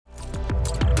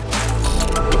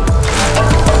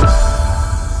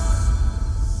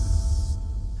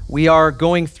We are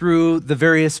going through the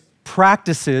various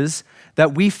practices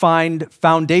that we find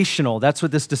foundational. That's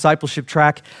what this discipleship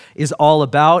track is all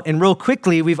about. And real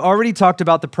quickly, we've already talked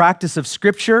about the practice of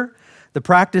Scripture, the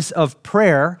practice of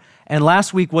prayer, and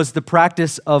last week was the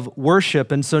practice of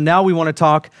worship. And so now we want to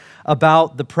talk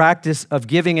about the practice of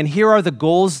giving. And here are the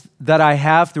goals that I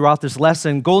have throughout this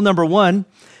lesson. Goal number one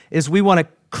is we want to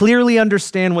clearly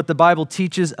understand what the Bible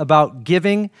teaches about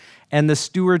giving and the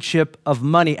stewardship of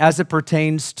money as it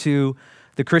pertains to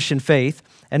the Christian faith.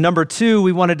 And number two,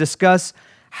 we want to discuss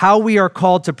how we are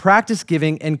called to practice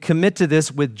giving and commit to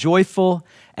this with joyful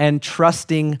and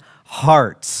trusting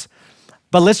hearts.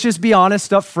 But let's just be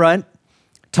honest up front.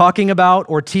 Talking about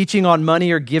or teaching on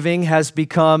money or giving has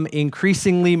become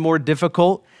increasingly more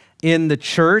difficult in the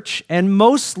church, and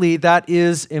mostly that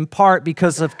is in part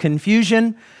because of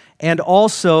confusion and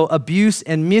also abuse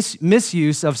and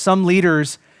misuse of some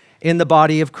leaders in the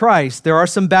body of Christ. There are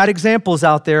some bad examples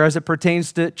out there as it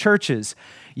pertains to churches.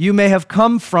 You may have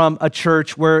come from a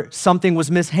church where something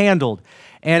was mishandled,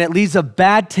 and it leaves a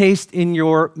bad taste in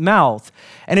your mouth.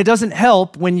 And it doesn't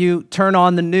help when you turn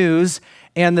on the news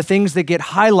and the things that get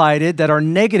highlighted that are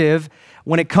negative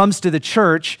when it comes to the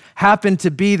church happen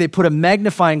to be they put a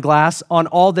magnifying glass on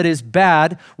all that is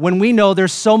bad when we know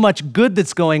there's so much good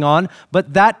that's going on,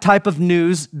 but that type of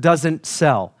news doesn't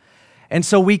sell. And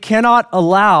so we cannot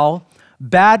allow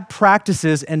bad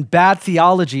practices and bad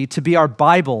theology to be our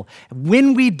Bible.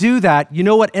 When we do that, you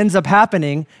know what ends up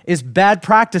happening is bad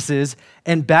practices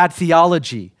and bad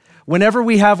theology. Whenever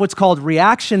we have what's called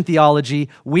reaction theology,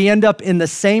 we end up in the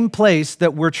same place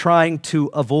that we're trying to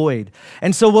avoid.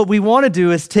 And so what we want to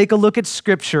do is take a look at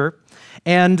Scripture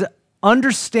and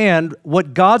understand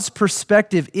what God's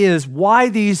perspective is, why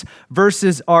these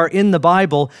verses are in the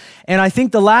Bible. And I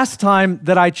think the last time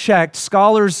that I checked,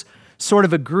 scholars sort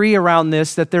of agree around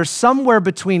this, that there's somewhere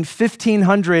between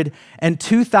 1,500 and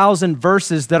 2,000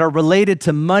 verses that are related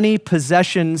to money,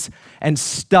 possessions, and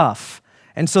stuff.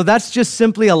 And so that's just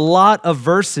simply a lot of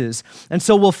verses. And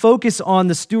so we'll focus on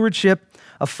the stewardship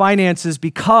of finances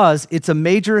because it's a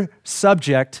major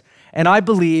subject. And I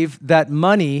believe that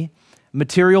money,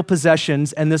 material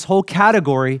possessions, and this whole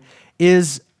category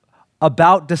is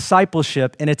about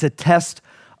discipleship, and it's a test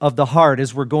of the heart,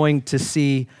 as we're going to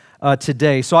see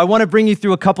today. So I want to bring you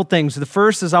through a couple things. The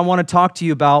first is I want to talk to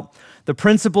you about the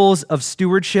principles of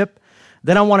stewardship.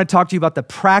 Then I want to talk to you about the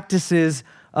practices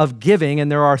of giving,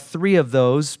 and there are three of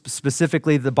those,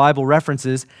 specifically the Bible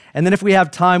references. And then if we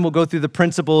have time, we'll go through the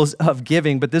principles of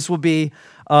giving, but this will be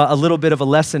a little bit of a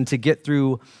lesson to get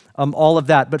through all of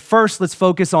that. But first, let's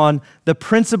focus on the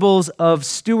principles of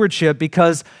stewardship,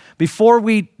 because before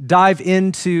we dive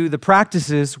into the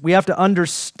practices, we have to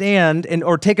understand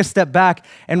or take a step back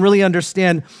and really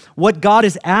understand what God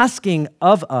is asking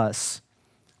of us,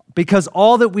 because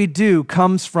all that we do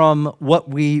comes from what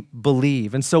we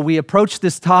believe. And so we approach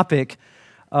this topic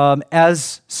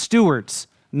as stewards,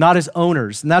 not as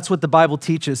owners. And that's what the Bible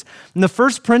teaches. And the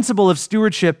first principle of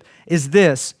stewardship is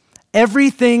this: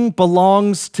 everything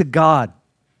belongs to God.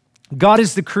 God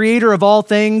is the creator of all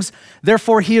things.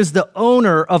 Therefore, he is the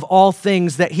owner of all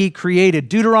things that he created.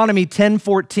 Deuteronomy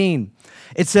 10:14,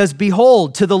 it says,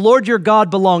 "Behold, to the Lord your God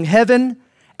belong heaven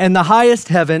and the highest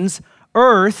heavens,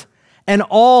 earth, and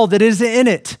all that is in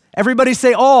it." Everybody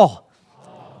say all.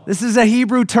 This is a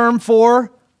Hebrew term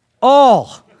for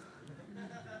all.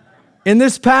 In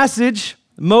this passage,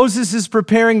 Moses is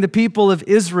preparing the people of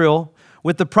Israel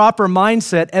with the proper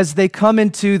mindset as they come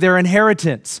into their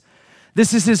inheritance.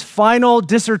 This is his final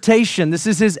dissertation. This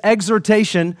is his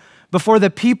exhortation before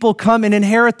the people come and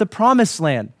inherit the promised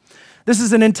land. This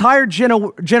is an entire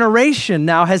generation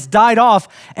now has died off,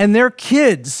 and their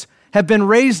kids have been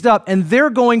raised up, and they're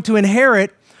going to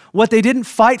inherit what they didn't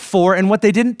fight for and what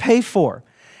they didn't pay for.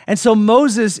 And so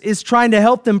Moses is trying to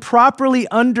help them properly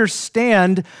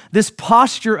understand this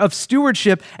posture of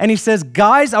stewardship. And he says,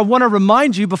 guys, I want to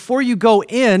remind you before you go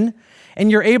in and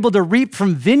you're able to reap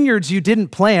from vineyards you didn't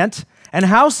plant and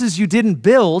houses you didn't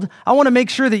build, I want to make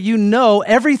sure that you know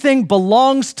everything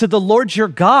belongs to the Lord your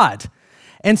God.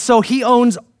 And so he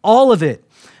owns all of it.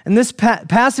 And this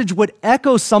passage would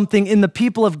echo something in the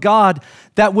people of God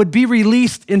that would be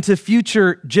released into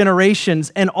future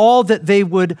generations and all that they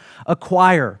would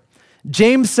acquire.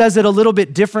 James says it a little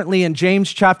bit differently in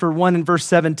James chapter 1 and verse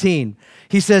 17.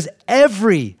 He says,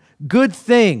 every good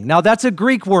thing. Now that's a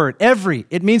Greek word, every.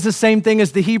 It means the same thing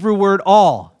as the Hebrew word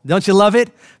all. Don't you love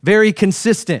it? Very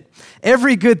consistent.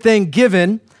 Every good thing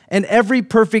given and every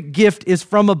perfect gift is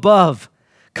from above,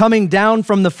 coming down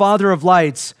from the Father of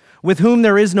lights, with whom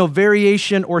there is no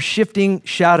variation or shifting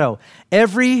shadow.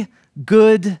 Every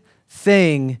good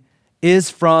thing is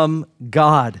from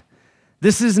God.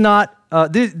 This is not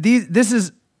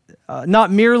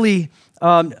not merely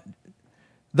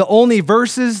the only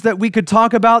verses that we could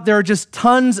talk about. There are just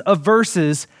tons of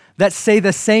verses that say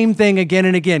the same thing again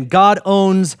and again. God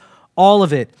owns all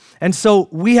of it. And so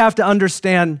we have to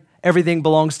understand everything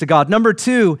belongs to God. Number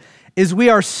 2 is we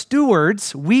are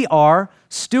stewards. We are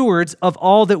stewards of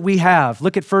all that we have.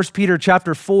 Look at 1 Peter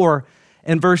chapter 4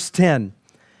 and verse 10.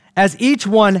 As each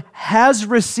one has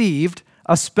received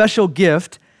a special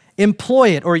gift, employ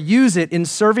it or use it in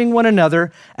serving one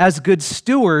another as good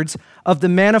stewards of the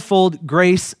manifold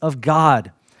grace of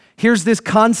God. Here's this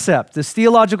concept, this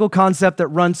theological concept that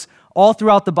runs all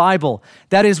throughout the Bible.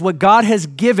 That is what God has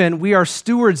given, we are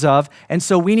stewards of, and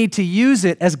so we need to use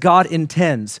it as God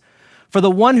intends. For the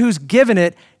one who's given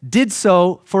it did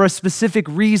so for a specific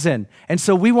reason. And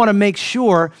so we want to make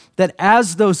sure that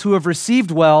as those who have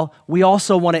received well, we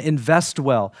also want to invest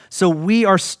well. So we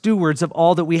are stewards of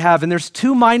all that we have. And there's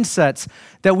 2 mindsets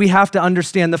that we have to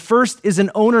understand. The first is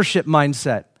an ownership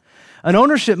mindset. An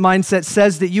ownership mindset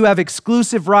says that you have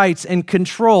exclusive rights and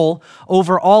control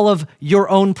over all of your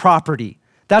own property.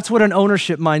 That's what an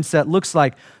ownership mindset looks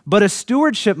like. But a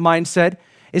stewardship mindset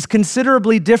is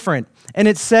considerably different. And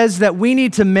it says that we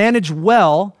need to manage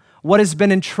well what has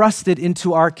been entrusted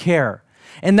into our care.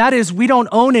 And that is, we don't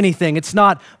own anything. It's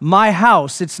not my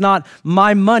house. It's not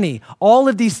my money. All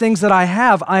of these things that I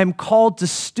have, I am called to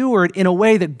steward in a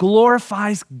way that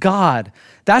glorifies God.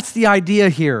 That's the idea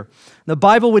here. The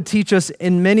Bible would teach us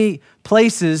in many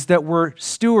places that we're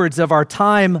stewards of our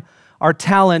time, our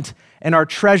talent, and our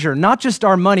treasure. Not just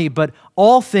our money, but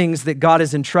all things that God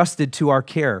has entrusted to our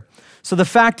care. So the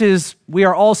fact is, we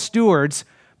are all stewards,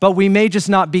 but we may just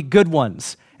not be good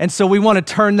ones. And so we want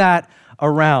to turn that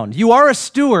around. You are a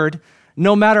steward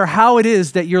no matter how it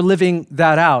is that you're living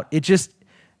that out.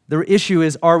 The issue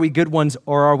is, are we good ones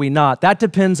or are we not? That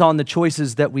depends on the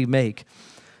choices that we make.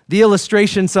 The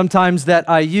illustration sometimes that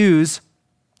I use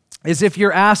is if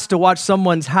you're asked to watch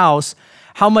someone's house,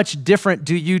 how much different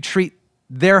do you treat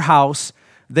their house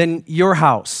than your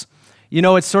house? You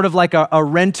know, it's sort of like a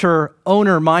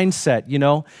renter-owner mindset, you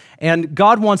know? And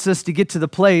God wants us to get to the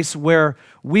place where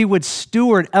we would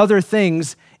steward other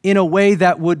things in a way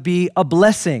that would be a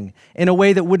blessing, in a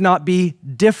way that would not be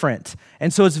different.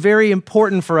 And so it's very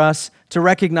important for us to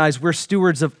recognize we're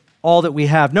stewards of all that we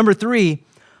have. Number 3,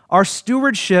 our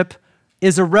stewardship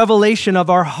is a revelation of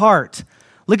our heart.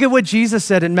 Look at what Jesus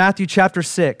said in Matthew chapter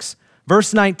 6,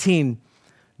 verse 19.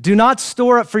 Do not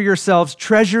store up for yourselves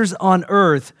treasures on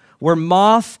earth where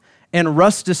moth and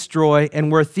rust destroy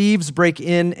and where thieves break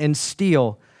in and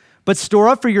steal. But store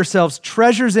up for yourselves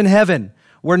treasures in heaven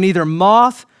where neither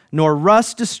moth nor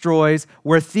rust destroys,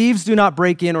 where thieves do not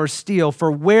break in or steal.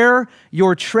 For where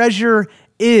your treasure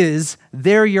is,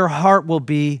 there your heart will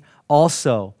be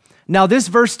also. Now, this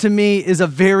verse to me is a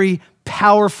very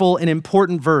powerful and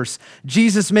important verse.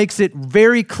 Jesus makes it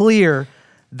very clear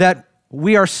that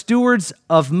we are stewards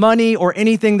of money or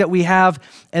anything that we have,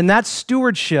 and that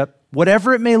stewardship,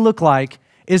 whatever it may look like,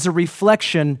 is a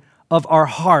reflection of our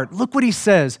heart. Look what he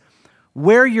says,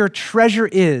 where your treasure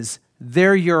is,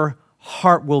 there your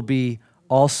heart will be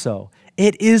also.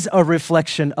 It is a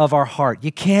reflection of our heart.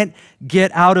 You can't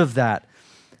get out of that.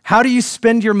 How do you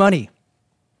spend your money?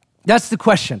 That's the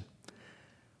question.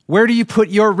 Where do you put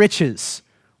your riches?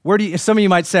 Some of you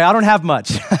might say, I don't have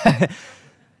much.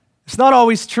 It's not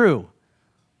always true.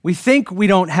 We think we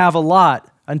don't have a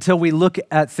lot until we look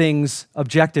at things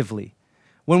objectively.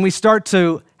 When we start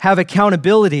to have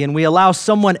accountability and we allow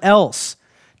someone else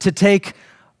to take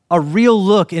a real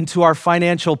look into our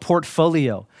financial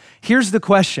portfolio. Here's the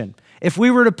question. If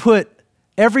we were to put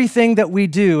everything that we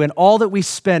do and all that we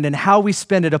spend and how we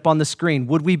spend it up on the screen,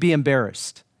 would we be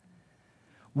embarrassed?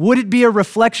 Would it be a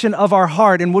reflection of our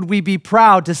heart, and would we be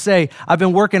proud to say, I've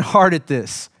been working hard at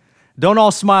this? Don't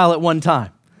all smile at one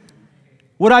time.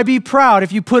 Would I be proud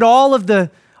if you put all of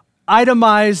the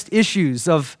itemized issues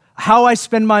of how I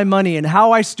spend my money and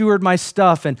how I steward my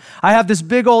stuff, and I have this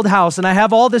big old house and I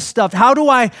have all this stuff.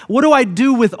 What do I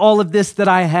do with all of this that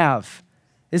I have?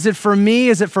 Is it for me?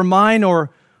 Is it for mine? Or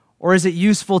is it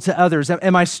useful to others?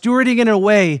 Am I stewarding in a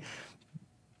way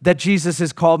that Jesus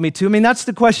has called me to? I mean, that's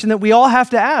the question that we all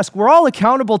have to ask. We're all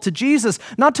accountable to Jesus,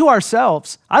 not to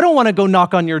ourselves. I don't want to go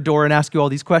knock on your door and ask you all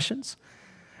these questions.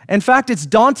 In fact, it's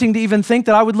daunting to even think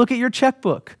that I would look at your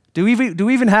checkbook. Do we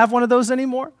even have one of those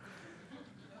anymore?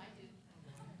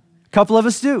 A couple of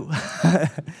us do.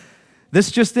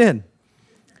 This just in.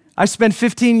 I spent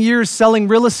 15 years selling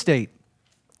real estate.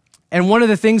 And one of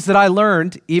the things that I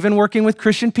learned, even working with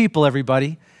Christian people,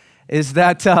 everybody, is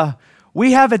that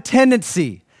we have a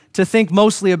tendency to think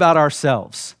mostly about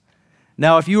ourselves.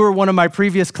 Now, if you were one of my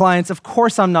previous clients, of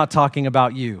course I'm not talking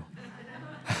about you.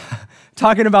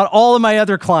 Talking about all of my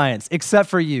other clients, except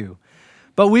for you.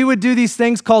 But we would do these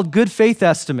things called good faith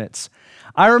estimates.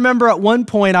 I remember at one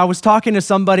point I was talking to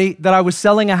somebody that I was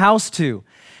selling a house to,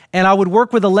 and I would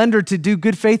work with a lender to do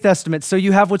good faith estimates. So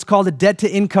you have what's called a debt to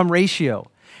income ratio,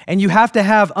 and you have to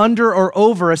have under or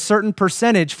over a certain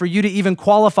percentage for you to even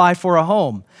qualify for a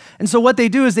home. And so what they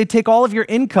do is they take all of your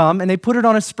income and they put it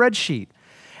on a spreadsheet.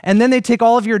 And then they take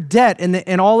all of your debt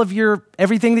and all of your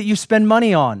everything that you spend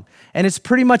money on, and it's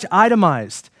pretty much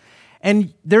itemized.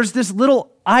 And there's this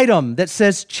little item that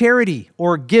says charity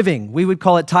or giving. We would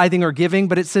call it tithing or giving,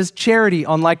 but it says charity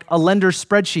on like a lender's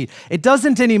spreadsheet. It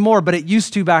doesn't anymore, but it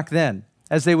used to back then,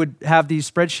 as they would have these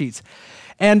spreadsheets.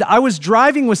 And I was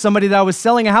driving with somebody that I was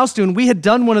selling a house to, and we had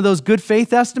done one of those good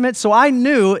faith estimates, so I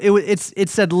knew it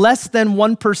said less than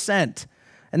 1%.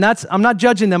 And I'm not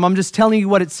judging them, I'm just telling you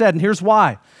what it said, and here's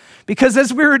why. Because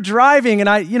as we were driving,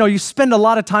 and you spend a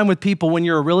lot of time with people when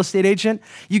you're a real estate agent,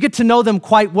 you get to know them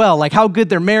quite well, like how good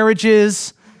their marriage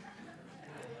is,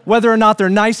 whether or not they're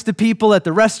nice to people at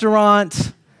the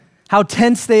restaurant, how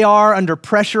tense they are under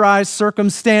pressurized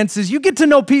circumstances. You get to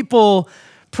know people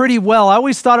pretty well. I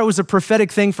always thought it was a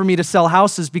prophetic thing for me to sell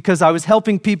houses because I was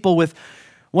helping people with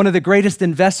one of the greatest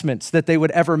investments that they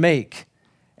would ever make.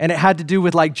 And it had to do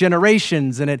with like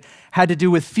generations, and it had to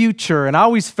do with future. And I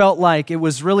always felt like it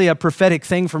was really a prophetic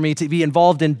thing for me to be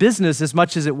involved in business as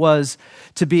much as it was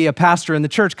to be a pastor in the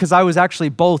church, because I was actually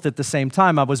both at the same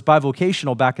time. I was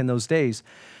bivocational back in those days.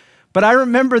 But I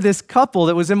remember this couple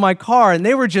that was in my car, and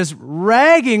they were just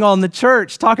ragging on the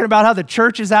church, talking about how the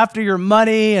church is after your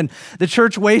money and the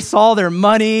church wastes all their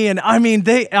money. And I mean,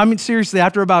 seriously,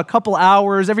 after about a couple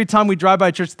hours, every time we drive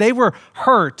by church, they were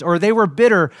hurt or they were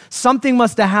bitter. Something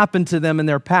must have happened to them in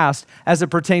their past as it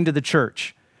pertained to the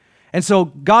church. And so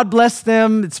God bless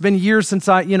them. It's been years since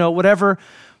whatever.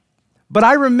 But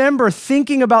I remember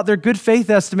thinking about their good faith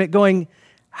estimate going,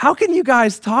 how can you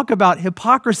guys talk about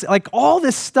hypocrisy, like all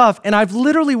this stuff, and I've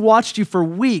literally watched you for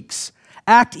weeks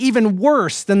act even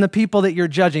worse than the people that you're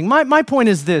judging. My point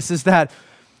is this, is that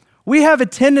we have a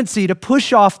tendency to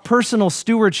push off personal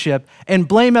stewardship and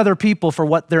blame other people for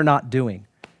what they're not doing.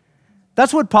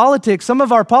 That's what some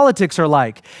of our politics are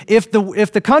like. If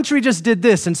the country just did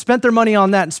this and spent their money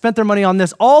on that and spent their money on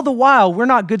this, all the while, we're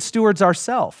not good stewards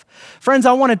ourselves. Friends,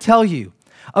 I want to tell you,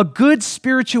 a good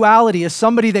spirituality is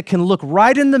somebody that can look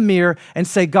right in the mirror and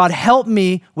say, God, help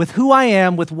me with who I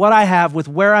am, with what I have, with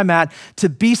where I'm at, to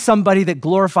be somebody that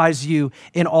glorifies you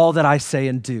in all that I say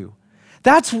and do.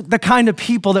 That's the kind of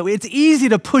people that it's easy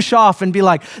to push off and be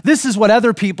like, this is what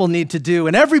other people need to do,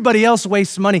 and everybody else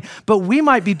wastes money, but we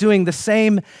might be doing the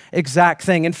same exact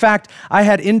thing. In fact, I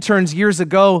had interns years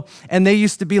ago, and they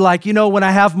used to be like, when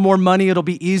I have more money, it'll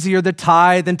be easier to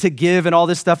tithe and to give and all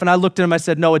this stuff, and I looked at them, I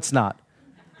said, no, it's not.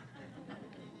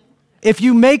 If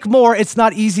you make more, it's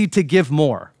not easy to give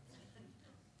more.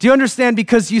 Do you understand?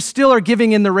 Because you still are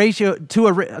giving in the ratio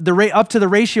up to the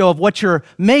ratio of what you're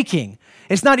making.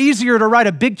 It's not easier to write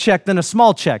a big check than a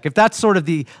small check, if that's sort of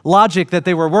the logic that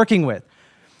they were working with.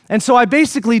 And so I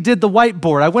basically did the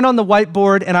whiteboard. I went on the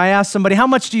whiteboard and I asked somebody, how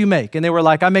much do you make? And they were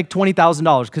like, I make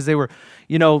 $20,000, because they were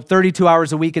 32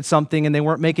 hours a week at something and they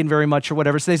weren't making very much or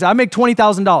whatever. So they said, I make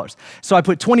 $20,000. So I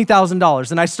put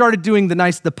 $20,000 and I started doing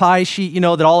the pie sheet,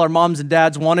 that all our moms and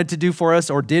dads wanted to do for us,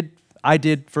 or I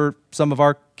did for some of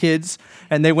our kids,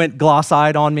 and they went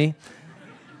gloss-eyed on me.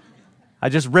 I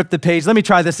just ripped the page. Let me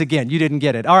try this again. You didn't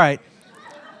get it. All right.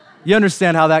 You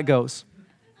understand how that goes.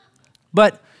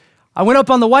 But I went up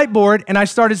on the whiteboard and I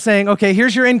started saying, okay,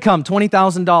 here's your income,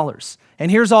 $20,000.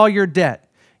 And here's all your debt.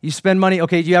 You spend money.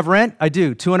 Okay, do you have rent? I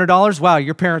do. $200? Wow,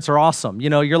 your parents are awesome.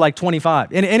 You're like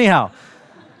 25. And anyhow,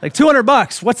 like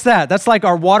 $200, what's that? That's like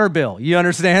our water bill. You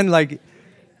understand? Like,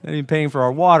 not even paying for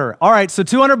our water. All right, so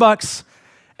 $200.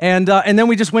 And then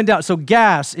we just went down. So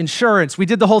gas, insurance, we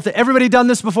did the whole thing. Everybody done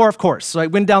this before? Of course. So I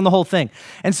went down the whole thing.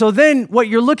 And so then what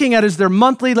you're looking at is their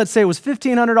monthly, let's say it was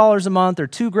 $1,500 a month or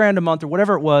 $2,000 a month or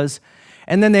whatever it was.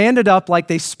 And then they ended up like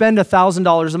they spend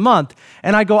 $1,000 a month.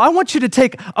 And I go, I want you to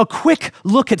take a quick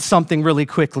look at something really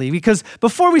quickly, because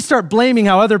before we start blaming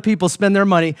how other people spend their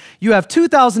money, you have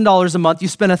 $2,000 a month, you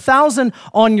spend $1,000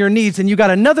 on your needs, and you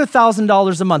got another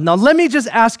 $1,000 a month. Now, let me just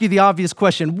ask you the obvious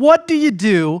question. What do you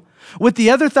do with the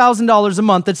other $1,000 a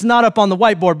month that's not up on the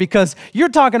whiteboard? Because you're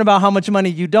talking about how much money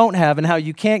you don't have and how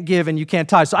you can't give and you can't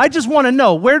tithe. So I just want to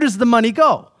know, where does the money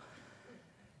go?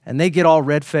 And they get all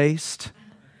red-faced.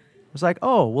 I was like,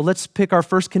 oh, well, let's pick our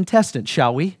first contestant,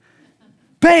 shall we?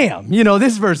 Bam!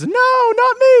 This person. No,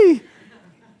 not me.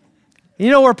 You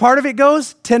know where part of it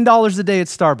goes? $10 a day at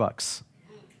Starbucks.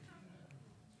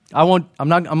 I'm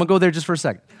going to go there just for a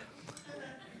second.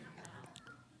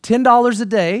 $10 a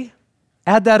day,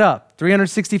 add that up,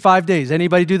 365 days.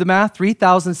 Anybody do the math?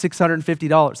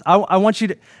 $3,650. I want you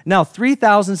to, now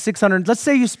 $3,600, let's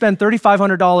say you spend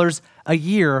 $3,500 a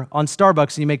year on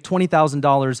Starbucks and you make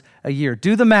 $20,000 a year.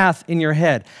 Do the math in your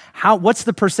head. What's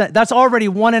the percent? That's already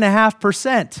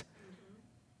 1.5%.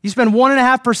 You spend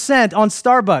 1.5% on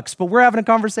Starbucks, but we're having a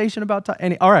conversation about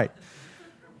time. All right.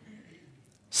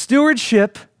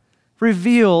 Stewardship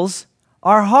reveals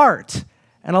our heart.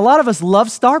 And a lot of us love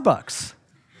Starbucks.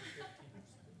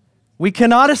 We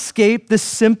cannot escape this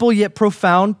simple yet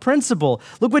profound principle.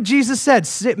 Look what Jesus said,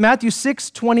 Matthew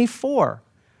 6:24.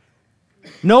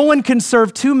 No one can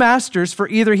serve two masters, for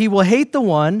either he will hate the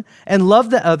one and love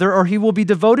the other, or he will be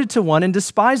devoted to one and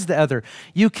despise the other.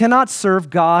 You cannot serve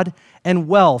God and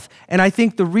wealth. And I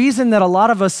think the reason that a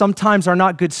lot of us sometimes are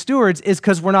not good stewards is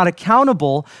because we're not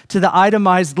accountable to the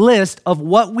itemized list of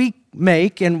what we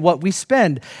make and what we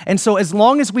spend. And so as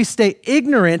long as we stay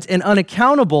ignorant and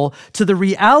unaccountable to the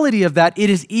reality of that,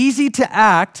 it is easy to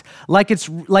act like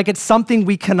it's something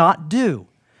we cannot do.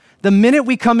 The minute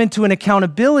we come into an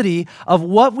accountability of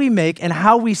what we make and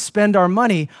how we spend our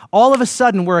money, all of a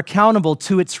sudden we're accountable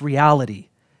to its reality.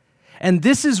 And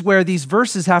this is where these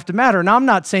verses have to matter. And I'm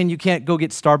not saying you can't go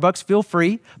get Starbucks. Feel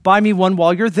free. Buy me one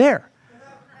while you're there.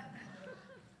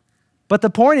 But the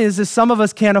point is some of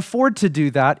us can't afford to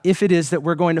do that if it is that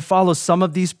we're going to follow some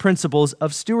of these principles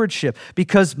of stewardship,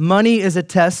 because money is a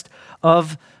test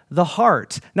of the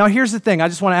heart. Now, here's the thing. I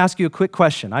just want to ask you a quick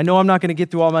question. I know I'm not going to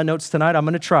get through all my notes tonight. I'm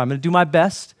going to try. I'm going to do my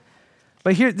best.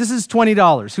 But here, this is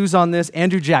 $20. Who's on this?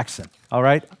 Andrew Jackson, all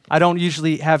right? I don't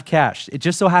usually have cash. It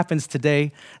just so happens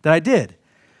today that I did.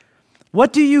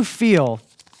 What do you feel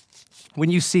when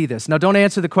you see this? Now, don't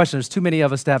answer the question. There's too many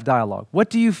of us to have dialogue. What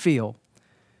do you feel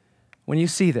when you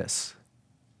see this?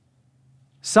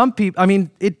 Some people,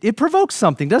 it provokes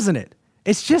something, doesn't it?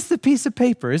 It's just a piece of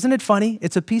paper. Isn't it funny?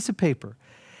 It's a piece of paper.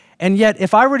 And yet,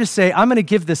 if I were to say, I'm going to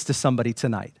give this to somebody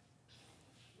tonight,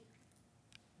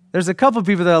 there's a couple of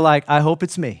people that are like, I hope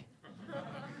it's me.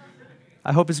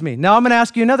 I hope it's me. Now, I'm going to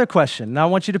ask you another question. Now, I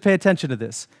want you to pay attention to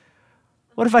this.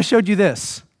 What if I showed you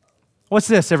this? What's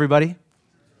this, everybody?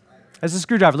 It's a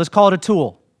screwdriver. Let's call it a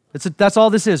tool. That's all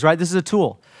this is, right? This is a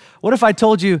tool. What if I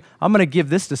told you, I'm going to give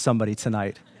this to somebody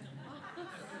tonight?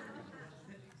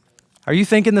 Are you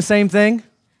thinking the same thing?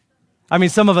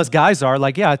 Some of us guys are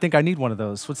like, yeah, I think I need one of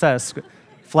those. What's that,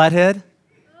 flathead?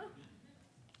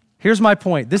 Here's my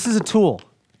point. This is a tool.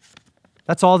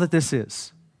 That's all that this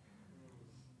is.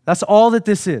 That's all that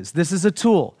this is. This is a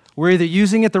tool. We're either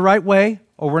using it the right way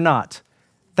or we're not.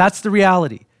 That's the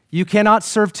reality. You cannot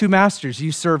serve two masters.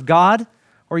 You serve God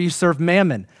or you serve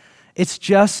mammon. It's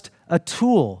just a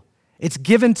tool. It's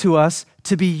given to us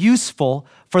to be useful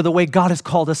for the way God has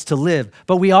called us to live.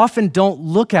 But we often don't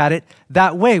look at it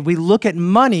that way. We look at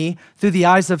money through the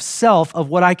eyes of self, of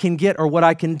what I can get or what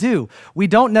I can do. We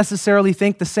don't necessarily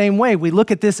think the same way. We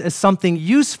look at this as something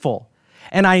useful,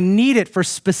 and I need it for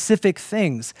specific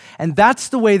things. And that's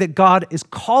the way that God is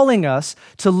calling us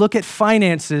to look at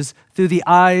finances through the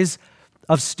eyes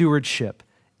of stewardship.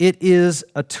 It is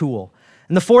a tool.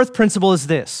 And the fourth principle is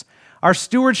this. Our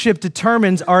stewardship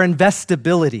determines our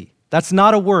investability. That's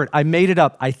not a word. I made it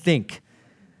up, I think.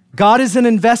 God is an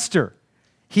investor.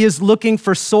 He is looking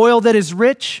for soil that is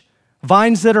rich,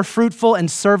 vines that are fruitful,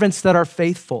 and servants that are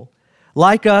faithful.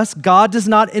 Like us, God does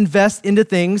not invest into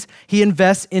things. He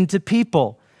invests into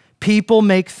people. People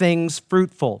make things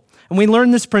fruitful. And we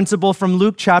learn this principle from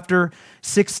Luke chapter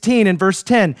 16 and verse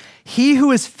 10. He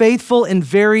who is faithful in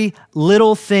very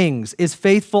little things is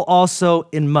faithful also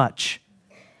in much.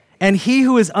 And he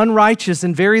who is unrighteous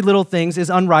in very little things is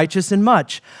unrighteous in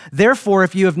much. Therefore,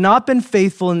 if you have not been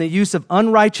faithful in the use of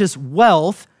unrighteous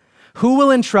wealth, who will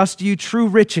entrust you true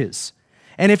riches?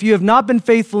 And if you have not been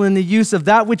faithful in the use of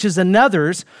that which is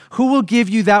another's, who will give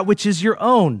you that which is your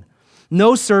own?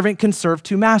 No servant can serve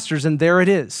two masters, and there it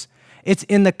is. It's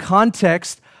in the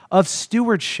context of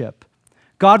stewardship.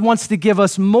 God wants to give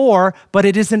us more, but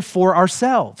it isn't for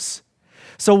ourselves.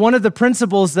 So one of the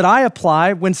principles that I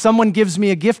apply when someone gives me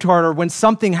a gift card or when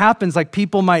something happens, like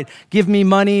people might give me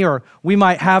money or we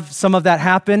might have some of that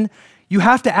happen, you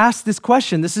have to ask this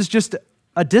question. This is just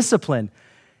a discipline.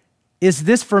 Is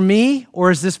this for me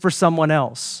or is this for someone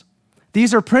else?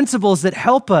 These are principles that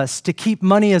help us to keep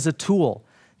money as a tool.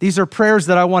 These are prayers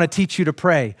that I want to teach you to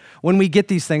pray when we get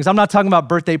these things. I'm not talking about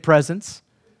birthday presents.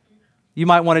 You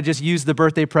might want to just use the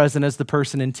birthday present as the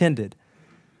person intended.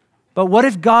 But what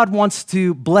if God wants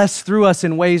to bless through us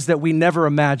in ways that we never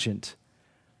imagined?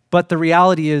 But the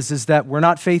reality is that we're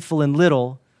not faithful in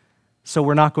little, so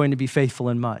we're not going to be faithful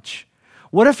in much.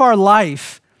 What if our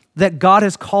life that God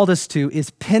has called us to is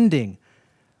pending,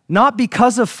 not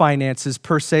because of finances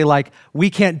per se, like we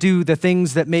can't do the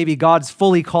things that maybe God's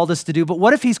fully called us to do, but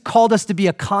what if he's called us to be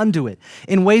a conduit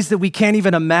in ways that we can't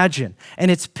even imagine?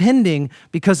 And it's pending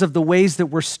because of the ways that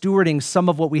we're stewarding some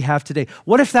of what we have today.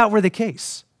 What if that were the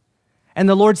case? And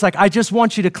the Lord's like, I just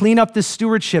want you to clean up this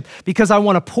stewardship because I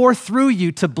want to pour through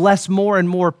you to bless more and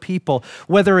more people,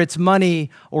 whether it's money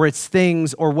or it's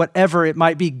things or whatever it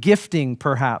might be, gifting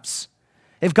perhaps.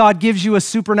 If God gives you a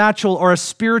supernatural or a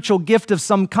spiritual gift of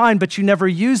some kind, but you never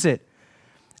use it,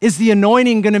 is the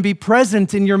anointing going to be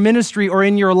present in your ministry or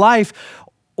in your life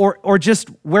or just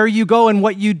where you go and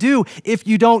what you do if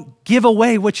you don't give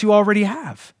away what you already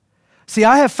have? See,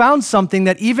 I have found something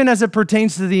that even as it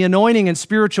pertains to the anointing and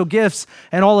spiritual gifts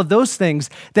and all of those things,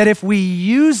 that if we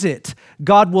use it,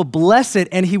 God will bless it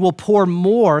and he will pour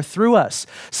more through us.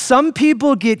 Some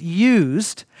people get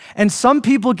used and some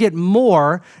people get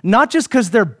more, not just because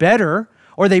they're better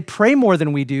or they pray more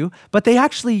than we do, but they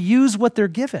actually use what they're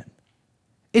given.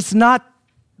 It's not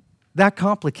that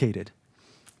complicated.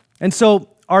 And so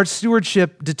our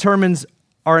stewardship determines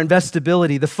our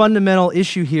investability. The fundamental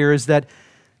issue here is that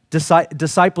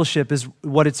discipleship is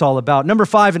what it's all about. Number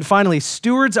 5, and finally,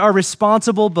 stewards are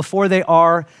responsible before they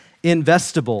are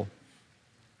investable.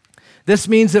 This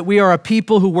means that we are a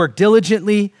people who work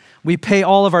diligently. We pay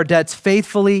all of our debts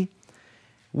faithfully.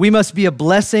 We must be a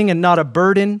blessing and not a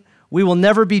burden. We will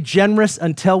never be generous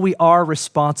until we are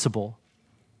responsible.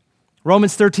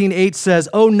 Romans 13:8 says,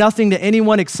 "Owe nothing to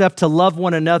anyone except to love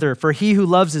one another, for he who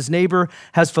loves his neighbor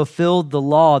has fulfilled the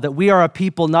law." That we are a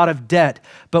people not of debt,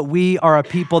 but we are a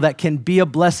people that can be a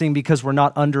blessing because we're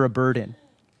not under a burden.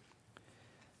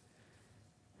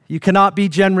 You cannot be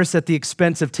generous at the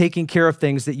expense of taking care of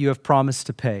things that you have promised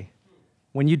to pay.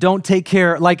 When you don't take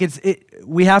care,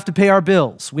 we have to pay our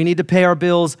bills. We need to pay our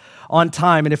bills on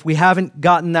time. And if we haven't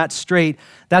gotten that straight,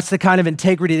 that's the kind of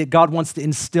integrity that God wants to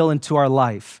instill into our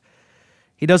life.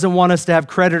 He doesn't want us to have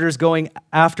creditors going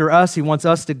after us. He wants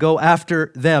us to go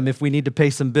after them if we need to pay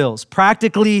some bills.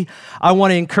 Practically, I want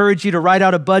to encourage you to write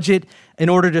out a budget in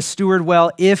order to steward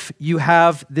well if you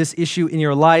have this issue in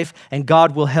your life, and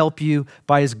God will help you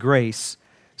by his grace.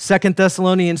 2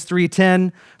 Thessalonians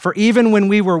 3:10, "For even when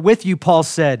we were with you," Paul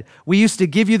said, "we used to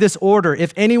give you this order.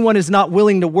 If anyone is not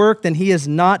willing to work, then he is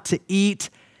not to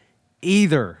eat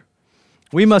either."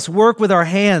 We must work with our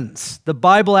hands. The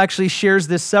Bible actually shares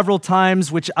this several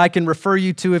times, which I can refer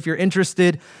you to if you're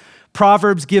interested.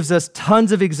 Proverbs gives us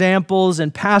tons of examples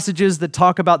and passages that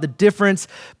talk about the difference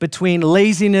between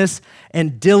laziness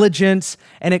and diligence,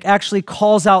 and it actually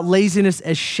calls out laziness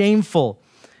as shameful.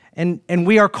 And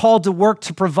we are called to work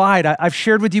to provide. I've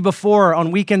shared with you before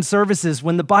on weekend services,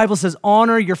 when the Bible says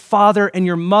honor your father and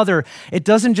your mother, it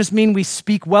doesn't just mean we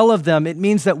speak well of them. It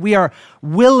means that we are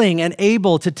willing and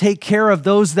able to take care of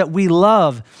those that we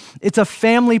love. It's a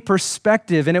family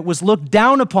perspective, and it was looked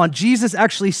down upon. Jesus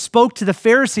actually spoke to the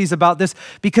Pharisees about this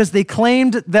because they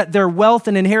claimed that their wealth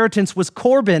and inheritance was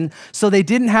Corban, so they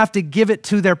didn't have to give it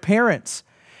to their parents.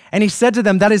 And he said to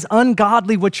them, that is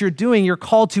ungodly what you're doing. You're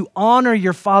called to honor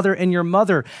your father and your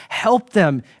mother. Help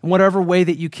them in whatever way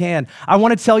that you can. I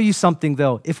want to tell you something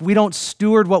though. If we don't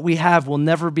steward what we have, we'll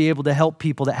never be able to help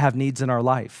people that have needs in our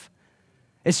life.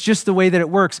 It's just the way that it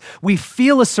works. We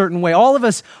feel a certain way. All of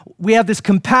us, we have this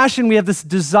compassion. We have this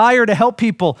desire to help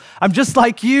people. I'm just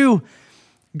like you.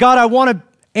 God, I want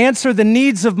to answer the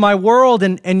needs of my world.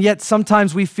 And yet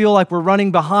sometimes we feel like we're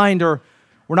running behind or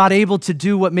we're not able to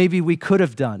do what maybe we could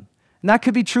have done. And that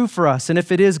could be true for us. And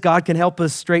if it is, God can help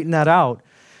us straighten that out.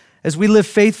 As we live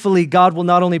faithfully, God will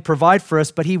not only provide for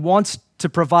us, but he wants to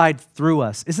provide through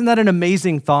us. Isn't that an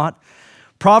amazing thought?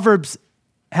 Proverbs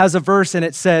has a verse and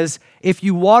it says, if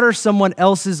you water someone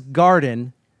else's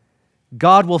garden,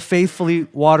 God will faithfully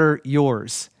water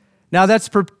yours. Now that's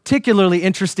particularly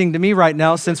interesting to me right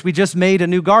now since we just made a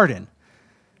new garden.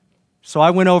 So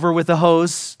I went over with a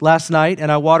hose last night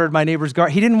and I watered my neighbor's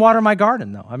garden. He didn't water my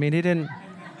garden though. He didn't.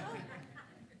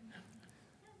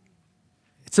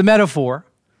 It's a metaphor.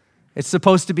 It's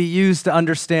supposed to be used to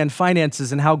understand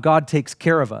finances and how God takes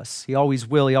care of us. He always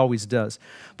will, he always does.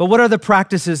 But what are the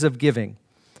practices of giving?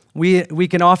 We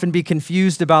can often be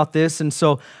confused about this. And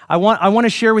so I want to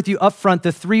share with you up front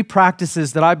the 3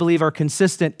 practices that I believe are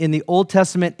consistent in the Old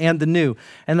Testament and the New.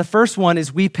 And the first one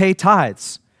is we pay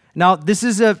tithes. Now, this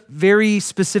is a very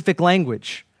specific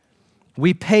language.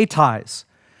 We pay tithes.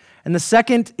 And the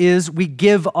second is we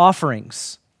give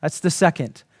offerings. That's the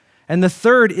second. And the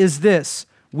third is this,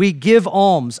 we give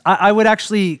alms. I would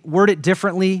actually word it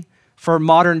differently for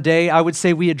modern day. I would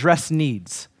say we address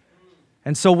needs.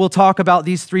 And so we'll talk about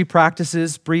these three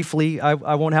practices briefly. I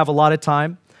won't have a lot of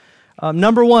time.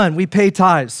 Number one, we pay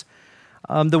tithes.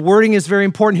 The wording is very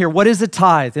important here. What is a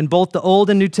tithe? In both the Old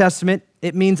and New Testament,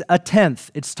 it means a tenth.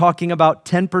 It's talking about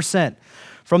 10%.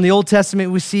 From the Old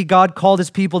Testament, we see God called his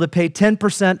people to pay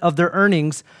 10% of their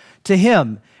earnings to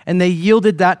him, and they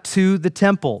yielded that to the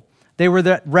temple. They were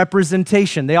the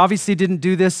representation. They obviously didn't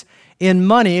do this in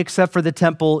money except for the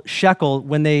temple shekel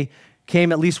when they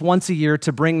came at least once a year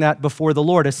to bring that before the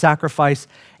Lord, a sacrifice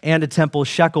and a temple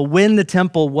shekel, when the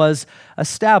temple was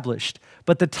established.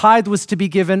 But the tithe was to be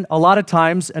given, a lot of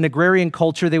times, an agrarian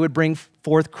culture, they would bring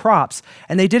forth crops,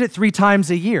 and they did it 3 times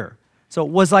a year. So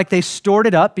it was like they stored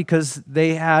it up because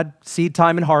they had seed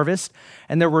time and harvest,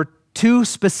 and there were 2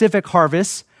 specific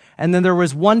harvests, and then there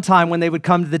was one time when they would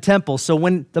come to the temple. So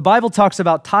when the Bible talks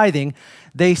about tithing,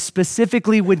 they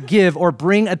specifically would give or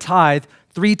bring a tithe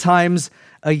 3 times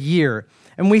a year.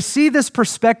 And we see this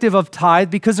perspective of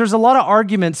tithe because there's a lot of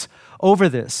arguments over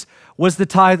this. Was the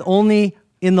tithe only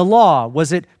in the law?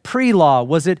 Was it pre-law?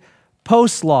 Was it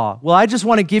post-law? Well, I just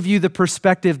want to give you the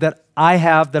perspective that I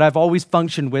have, that I've always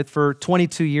functioned with for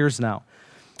 22 years now.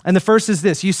 And the first is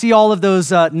this. You see all of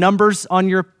those numbers on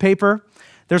your paper?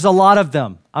 There's a lot of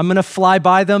them. I'm going to fly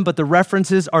by them, but the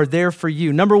references are there for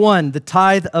you. Number 1, the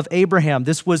tithe of Abraham.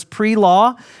 This was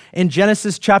pre-law. In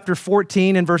Genesis chapter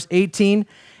 14 and verse 18,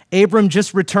 Abram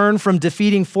just returned from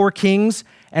defeating 4 kings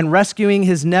and rescuing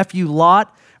his nephew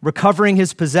Lot, recovering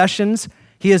his possessions.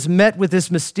 He has met with this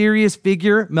mysterious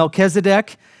figure,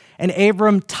 Melchizedek, and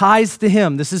Abram tithes to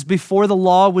him. This is before the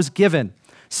law was given.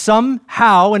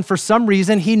 Somehow, and for some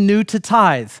reason, he knew to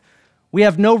tithe. We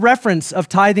have no reference of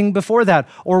tithing before that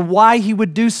or why he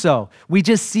would do so. We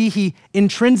just see he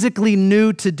intrinsically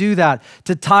knew to do that,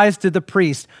 to tithe to the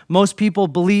priest. Most people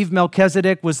believe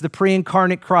Melchizedek was the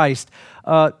pre-incarnate Christ.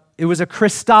 It was a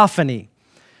Christophany.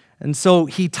 And so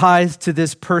he tithed to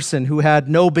this person who had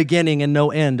no beginning and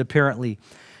no end, apparently.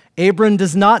 Abram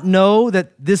does not know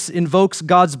that this invokes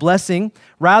God's blessing.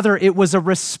 Rather, it was a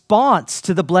response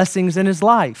to the blessings in his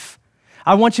life.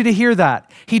 I want you to hear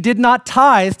that. He did not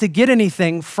tithe to get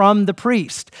anything from the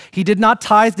priest. He did not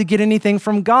tithe to get anything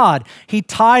from God. He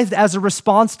tithed as a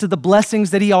response to the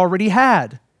blessings that he already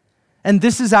had. And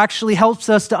this actually helps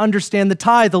us to understand the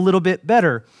tithe a little bit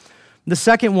better. The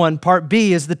second one, part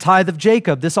B, is the tithe of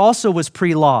Jacob. This also was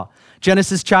pre-law.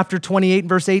 Genesis chapter 28,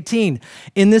 verse 18.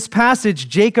 In this passage,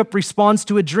 Jacob responds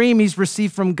to a dream he's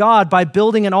received from God by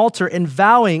building an altar and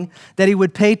vowing that he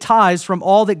would pay tithes from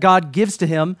all that God gives to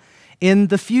him in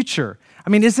the future.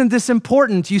 I mean, isn't this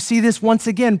important? You see this once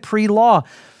again, pre-law.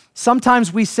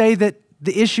 Sometimes we say that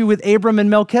the issue with Abram and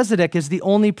Melchizedek is the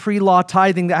only pre-law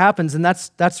tithing that happens, and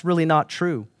that's really not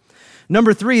true.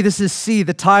 Number 3, this is C.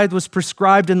 The tithe was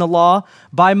prescribed in the law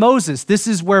by Moses. This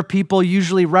is where people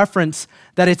usually reference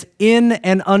that it's in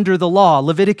and under the law.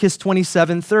 Leviticus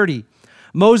 27:30.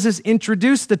 Moses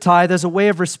introduced the tithe as a way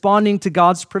of responding to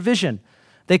God's provision.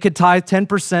 They could tithe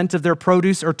 10% of their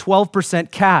produce or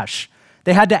 12% cash.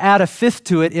 They had to add a fifth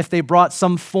to it if they brought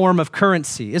some form of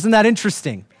currency. Isn't that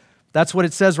interesting? That's what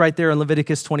it says right there in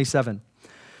Leviticus 27.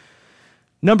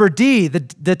 Number D,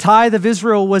 the tithe of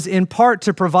Israel was in part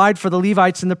to provide for the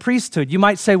Levites and the priesthood. You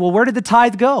might say, well, where did the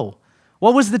tithe go?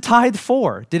 What was the tithe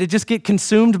for? Did it just get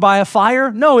consumed by a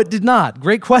fire? No, it did not.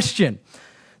 Great question.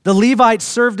 The Levites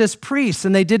served as priests,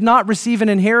 and they did not receive an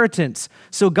inheritance.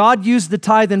 So God used the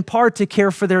tithe in part to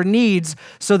care for their needs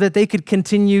so that they could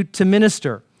continue to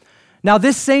minister. Now,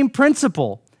 this same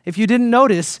principle, if you didn't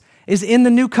notice, is in the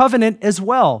new covenant as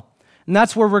well. And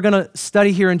that's where we're going to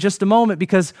study here in just a moment,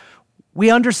 because we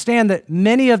understand that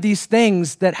many of these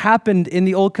things that happened in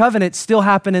the old covenant still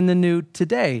happen in the new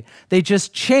today. They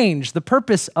just change. The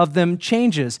purpose of them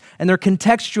changes, and they're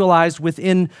contextualized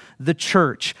within the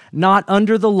church, not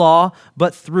under the law,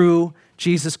 but through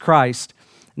Jesus Christ.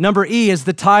 Number E is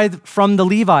the tithe from the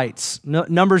Levites.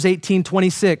 Numbers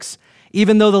 18:26.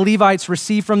 Even though the Levites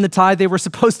received from the tithe, they were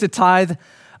supposed to tithe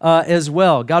as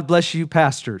well. God bless you,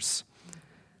 pastors.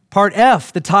 Part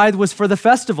F, the tithe was for the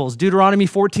festivals. Deuteronomy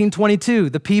 14:22.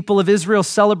 The people of Israel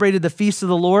celebrated the feast of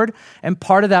the Lord, and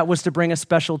part of that was to bring a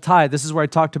special tithe. This is where I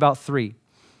talked about 3.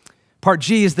 Part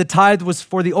G is the tithe was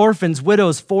for the orphans,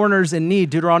 widows, foreigners in need.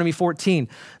 Deuteronomy 14.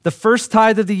 The first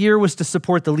tithe of the year was to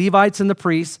support the Levites and the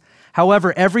priests.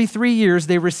 However, every 3 years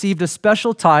they received a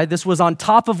special tithe. This was on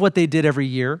top of what they did every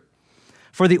year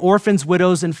for the orphans,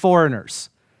 widows, and foreigners.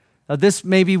 This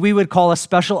maybe we would call a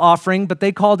special offering, but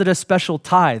they called it a special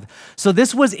tithe. So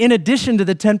this was in addition to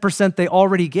the 10% they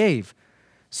already gave.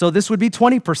 So this would be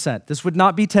 20%. This would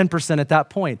not be 10% at that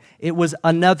point. It was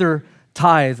another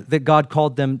tithe that God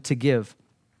called them to give.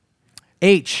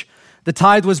 H, The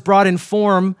tithe was brought in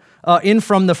from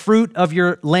the fruit of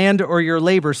your land or your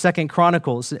labor, 2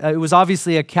 Chronicles. It was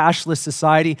obviously a cashless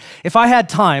society. If I had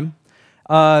time,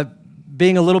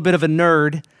 being a little bit of a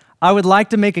nerd, I would like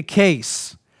to make a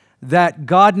case that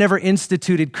God never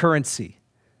instituted currency.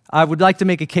 I would like to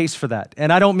make a case for that.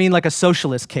 And I don't mean like a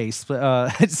socialist case,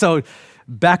 so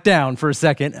back down for a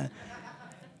second.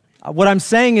 What I'm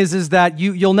saying is that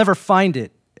you'll never find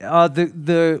it.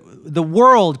 The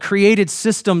world created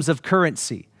systems of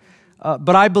currency,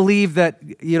 but I believe that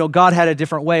God had a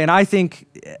different way, and I think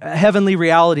heavenly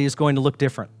reality is going to look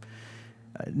different.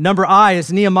 Number I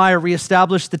is Nehemiah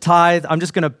reestablished the tithe. I'm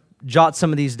just going to jot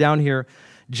some of these down here.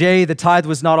 J, the tithe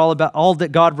was not all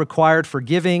that God required for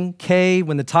giving. K,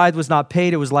 when the tithe was not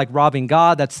paid, it was like robbing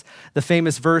God. That's the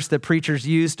famous verse that preachers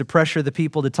use to pressure the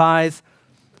people to tithe.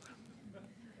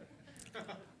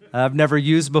 I've never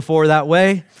used before that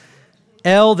way.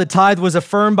 L, the tithe was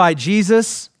affirmed by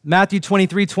Jesus. Matthew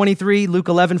 23:23, Luke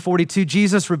 11:42.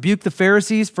 Jesus rebuked the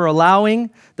Pharisees for allowing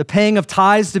the paying of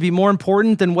tithes to be more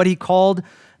important than what he called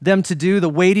them to do, the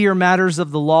weightier matters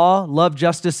of the law, love,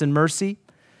 justice, and mercy.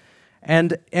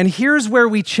 And here's where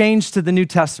we change to the New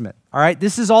Testament, all right?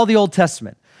 This is all the Old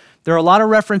Testament. There are a lot of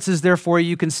references there for you.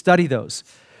 You can study those.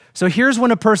 So here's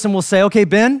when a person will say, okay,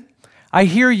 Ben, I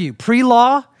hear you.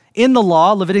 Pre-law, in the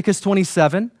law, Leviticus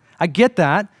 27, I get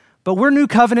that, but we're new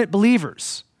covenant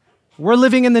believers. We're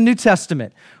living in the New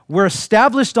Testament. We're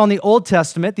established on the Old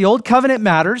Testament. The Old Covenant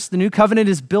matters. The New Covenant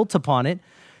is built upon it.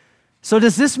 So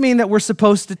does this mean that we're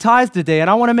supposed to tithe today? And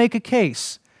I want to make a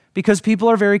case because people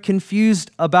are very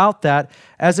confused about that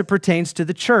as it pertains to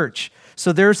the church.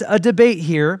 So there's a debate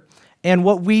here. And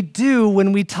what we do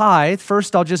when we tithe,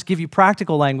 first I'll just give you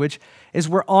practical language, is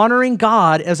we're honoring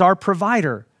God as our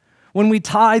provider. When we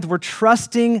tithe, we're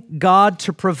trusting God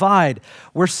to provide.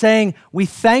 We're saying, we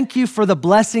thank you for the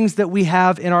blessings that we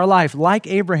have in our life, like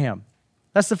Abraham.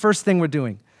 That's the first thing we're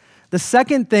doing. The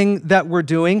second thing that we're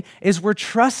doing is we're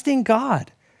trusting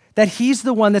God, that he's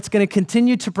the one that's going to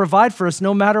continue to provide for us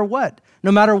no matter what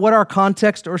our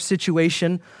context or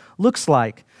situation looks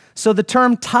like. So the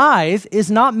term tithe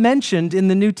is not mentioned in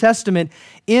the New Testament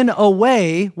in a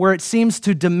way where it seems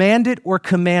to demand it or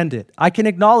command it. I can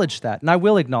acknowledge that, and I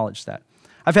will acknowledge that.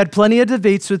 I've had plenty of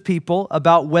debates with people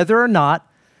about whether or not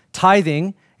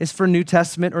tithing is for New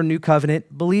Testament or New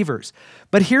Covenant believers.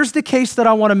 But here's the case that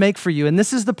I want to make for you, and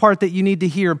this is the part that you need to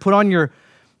hear and put on your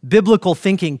biblical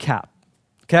thinking cap,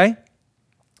 okay?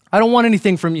 I don't want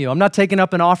anything from you. I'm not taking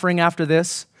up an offering after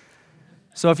this.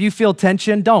 So if you feel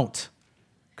tension, don't.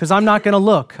 Because I'm not going to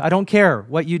look. I don't care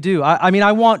what you do.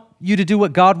 I want you to do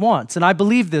what God wants, and I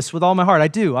believe this with all my heart. I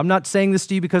do. I'm not saying this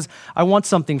to you because I want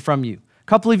something from you. A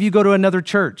couple of you go to another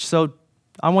church, so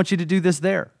I want you to do this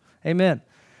there. Amen.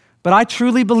 But I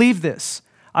truly believe this.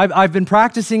 I've been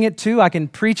practicing it too. I can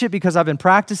preach it because I've been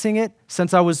practicing it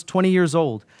since I was 20 years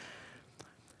old.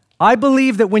 I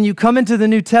believe that when you come into the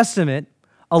New Testament,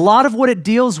 a lot of what it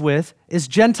deals with is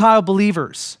Gentile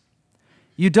believers.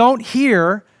 You don't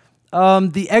hear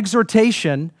the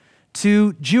exhortation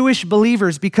to Jewish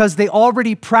believers because they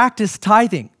already practice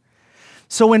tithing.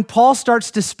 So when Paul starts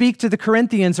to speak to the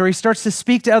Corinthians or he starts to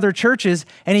speak to other churches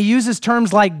and he uses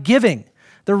terms like giving,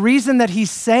 the reason that he's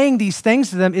saying these things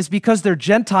to them is because they're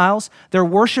Gentiles, they're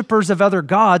worshipers of other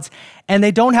gods, and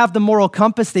they don't have the moral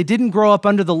compass. They didn't grow up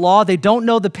under the law. They don't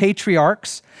know the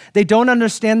patriarchs. They don't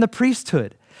understand the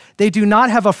priesthood. They do not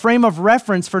have a frame of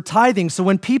reference for tithing. So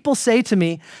when people say to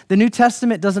me, the New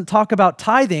Testament doesn't talk about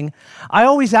tithing, I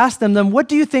always ask them, what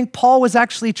do you think Paul was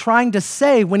actually trying to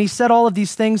say when he said all of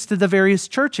these things to the various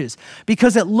churches?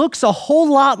 Because it looks a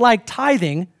whole lot like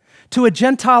tithing to a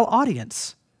Gentile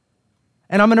audience.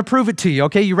 And I'm going to prove it to you,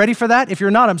 okay? You ready for that? If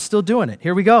you're not, I'm still doing it.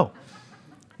 Here we go.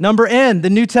 Number N, the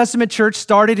New Testament church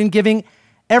started in giving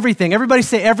everything. Everybody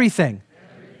say everything.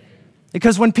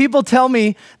 Because when people tell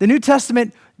me the New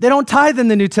Testament, they don't tithe in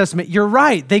the New Testament. You're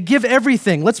right. They give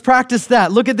everything. Let's practice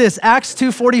that. Look at this, Acts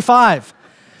 2:45.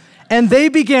 And they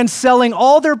began selling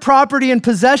all their property and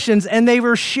possessions, and they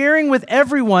were sharing with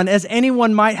everyone as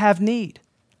anyone might have need.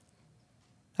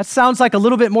 That sounds like a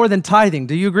little bit more than tithing.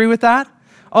 Do you agree with that?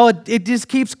 Oh, it just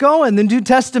keeps going. The New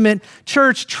Testament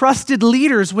church trusted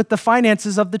leaders with the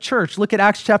finances of the church. Look at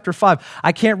Acts chapter 5.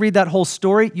 I can't read that whole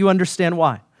story. You understand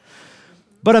why.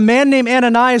 But a man named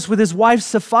Ananias with his wife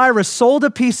Sapphira sold a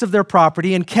piece of their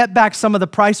property and kept back some of the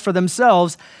price for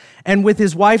themselves. And with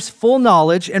his wife's full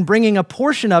knowledge and bringing a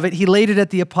portion of it, he laid it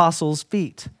at the apostles'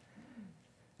 feet.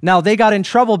 Now, they got in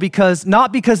trouble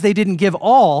not because they didn't give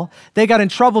all, they got in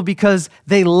trouble because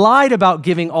they lied about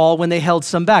giving all when they held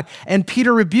some back. And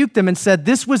Peter rebuked them and said,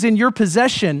 this was in your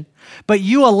possession, but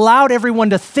you allowed everyone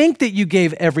to think that you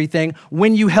gave everything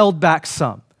when you held back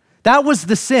some. That was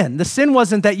the sin. The sin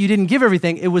wasn't that you didn't give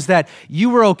everything, it was that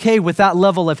you were okay with that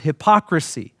level of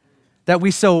hypocrisy that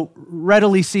we so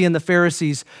readily see in the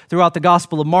Pharisees throughout the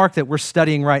Gospel of Mark that we're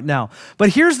studying right now. But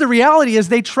here's the reality is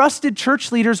they trusted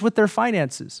church leaders with their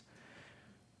finances.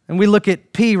 And we look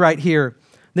at P right here.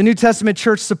 The New Testament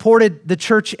church supported the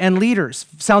church and leaders.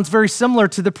 Sounds very similar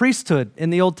to the priesthood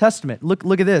in the Old Testament.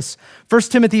 Look at this. 1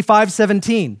 Timothy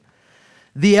 5:17.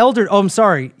 Timothy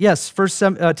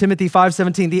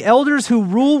 5:17. The elders who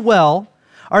rule well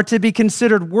are to be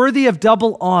considered worthy of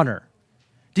double honor.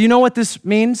 Do you know what this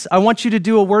means? I want you to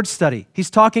do a word study. He's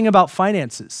talking about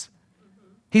finances.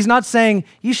 He's not saying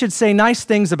you should say nice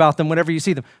things about them whenever you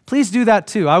see them. Please do that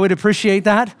too. I would appreciate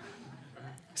that.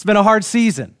 It's been a hard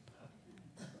season.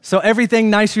 So everything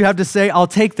nice you have to say, I'll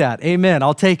take that. Amen.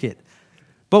 I'll take it.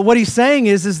 But what he's saying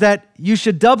is that you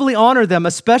should doubly honor them,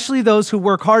 especially those who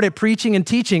work hard at preaching and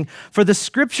teaching. For the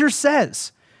scripture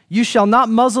says, you shall not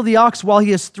muzzle the ox while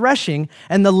he is threshing,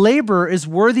 and the laborer is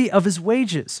worthy of his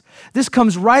wages. This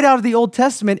comes right out of the Old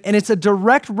Testament, and it's a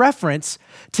direct reference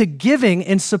to giving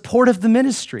in support of the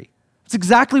ministry. It's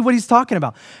exactly what he's talking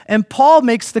about. And Paul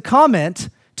makes the comment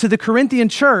to the Corinthian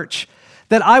church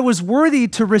that I was worthy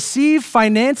to receive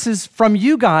finances from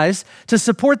you guys to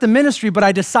support the ministry, but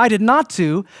I decided not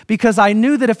to because I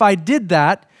knew that if I did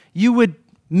that, you would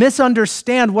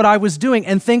misunderstand what I was doing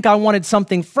and think I wanted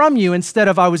something from you instead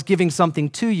of I was giving something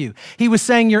to you. He was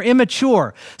saying, you're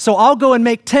immature, so I'll go and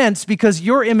make tents because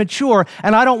you're immature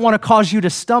and I don't want to cause you to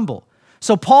stumble.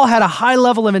 So Paul had a high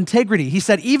level of integrity. He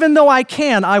said, even though I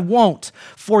can, I won't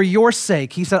for your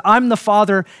sake. He said, I'm the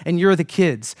father and you're the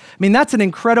kids. I mean, that's an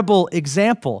incredible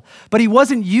example, but he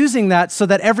wasn't using that so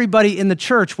that everybody in the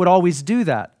church would always do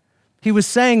that. He was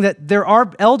saying that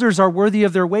elders are worthy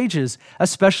of their wages,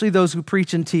 especially those who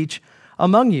preach and teach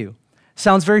among you.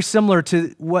 Sounds very similar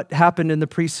to what happened in the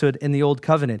priesthood in the Old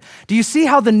Covenant. Do you see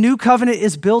how the New Covenant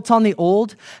is built on the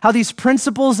Old? How these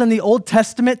principles in the Old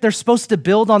Testament, they're supposed to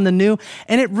build on the New?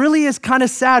 And it really is kind of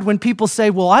sad when people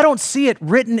say, well, I don't see it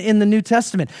written in the New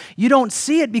Testament. You don't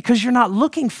see it because you're not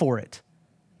looking for it.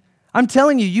 I'm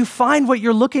telling you, you find what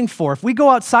you're looking for. If we go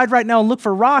outside right now and look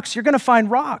for rocks, you're going to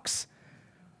find rocks.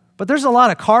 But there's a lot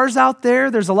of cars out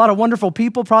there. There's a lot of wonderful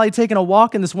people probably taking a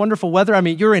walk in this wonderful weather. I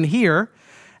mean, you're in here,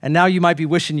 and now you might be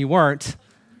wishing you weren't.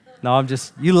 No,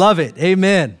 you love it.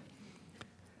 Amen.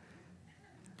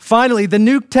 Finally, the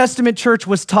New Testament church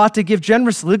was taught to give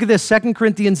generously. Look at this, 2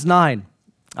 Corinthians 9.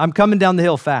 I'm coming down the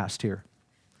hill fast here.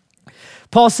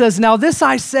 Paul says, now this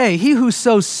I say, he who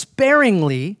sows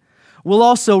sparingly will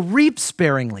also reap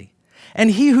sparingly.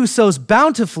 And he who sows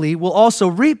bountifully will also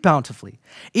reap bountifully.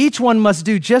 Each one must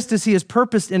do just as he has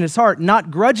purposed in his heart, not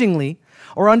grudgingly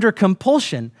or under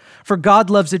compulsion, for God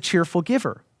loves a cheerful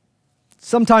giver.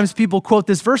 Sometimes people quote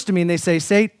this verse to me and they say,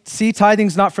 see,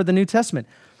 tithing's not for the New Testament.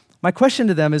 My question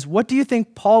to them is, what do you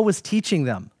think Paul was teaching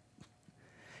them?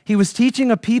 He was teaching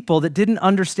a people that didn't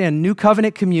understand New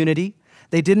Covenant community.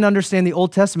 They didn't understand the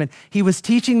Old Testament. He was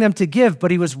teaching them to give,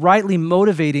 but he was rightly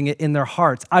motivating it in their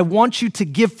hearts. I want you to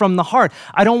give from the heart.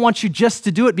 I don't want you just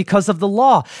to do it because of the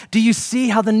law. Do you see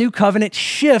how the New Covenant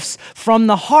shifts from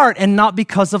the heart and not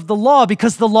because of the law?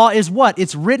 Because the law is what?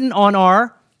 It's written on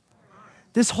our...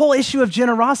 This whole issue of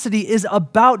generosity is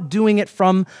about doing it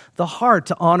from the heart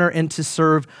to honor and to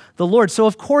serve the Lord. So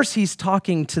of course he's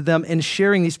talking to them and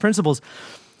sharing these principles.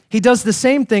 He does the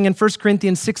same thing in 1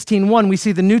 Corinthians 16:1. We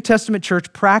see the New Testament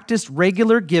church practiced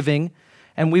regular giving,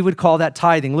 and we would call that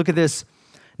tithing. Look at this.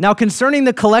 Now concerning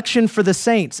the collection for the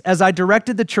saints, as I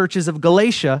directed the churches of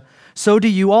Galatia, so do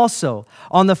you also.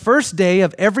 On the first day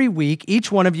of every week, each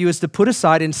one of you is to put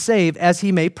aside and save as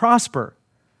he may prosper,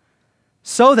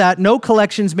 so that no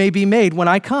collections may be made when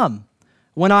I come.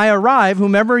 When I arrive,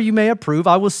 whomever you may approve,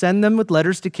 I will send them with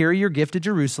letters to carry your gift to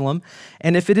Jerusalem.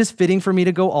 And if it is fitting for me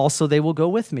to go also, they will go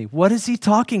with me. What is he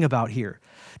talking about here?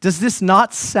 Does this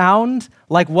not sound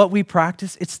like what we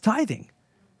practice? It's tithing.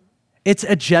 It's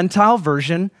a Gentile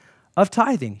version of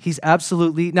tithing. He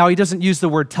doesn't use the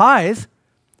word tithe,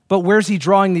 but where's he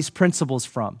drawing these principles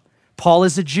from? Paul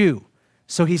is a Jew,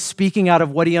 so he's speaking out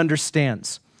of what he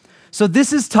understands. So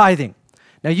this is tithing.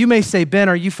 Now you may say, Ben,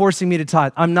 are you forcing me to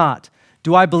tithe? I'm not.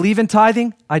 Do I believe in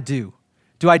tithing? I do.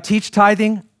 Do I teach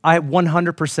tithing? I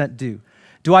 100% do.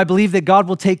 Do I believe that God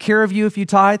will take care of you if you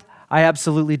tithe? I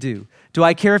absolutely do. Do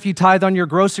I care if you tithe on your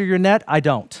gross or your net? I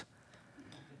don't.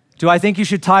 Do I think you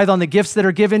should tithe on the gifts that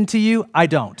are given to you? I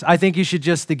don't. I think you should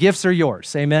the gifts are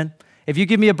yours, amen? If you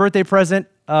give me a birthday present,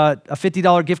 a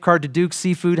 $50 gift card to Duke's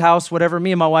Seafood House, whatever,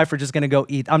 me and my wife are just gonna go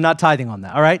eat. I'm not tithing on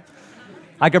that, all right?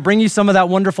 I could bring you some of that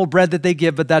wonderful bread that they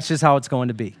give, but that's just how it's going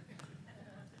to be.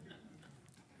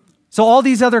 So all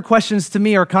these other questions to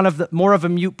me are kind of more of a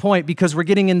moot point because we're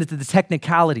getting into the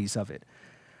technicalities of it.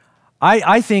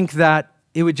 I think that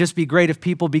it would just be great if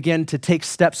people begin to take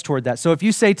steps toward that. So if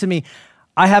you say to me,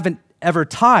 I haven't ever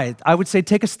tithed, I would say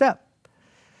take a step.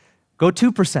 Go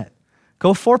 2%,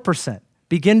 go 4%.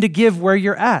 Begin to give where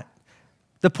you're at.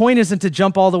 The point isn't to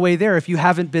jump all the way there if you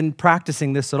haven't been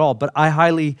practicing this at all, but I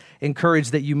highly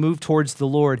encourage that you move towards the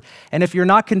Lord. And if you're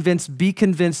not convinced, be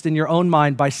convinced in your own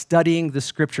mind by studying the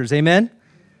scriptures. Amen?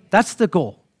 That's the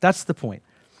goal. That's the point.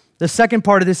 The second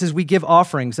part of this is we give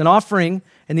offerings. An offering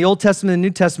in the Old Testament and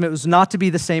New Testament was not to be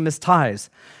the same as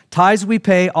tithes. Tithes we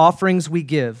pay, offerings we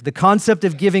give. The concept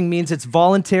of giving means it's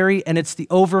voluntary and it's the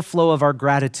overflow of our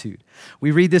gratitude. We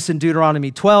read this in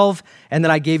Deuteronomy 12, and then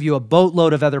I gave you a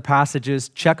boatload of other passages.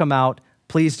 Check them out.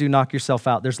 Please do knock yourself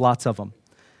out. There's lots of them.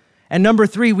 And number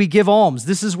 3, we give alms.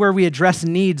 This is where we address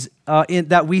needs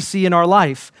that we see in our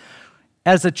life.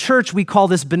 As a church, we call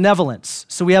this benevolence.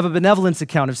 So we have a benevolence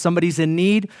account. If somebody's in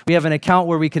need, we have an account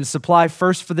where we can supply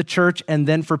first for the church and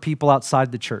then for people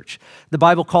outside the church. The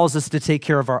Bible calls us to take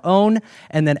care of our own,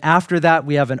 and then after that,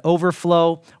 we have an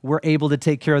overflow. We're able to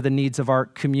take care of the needs of our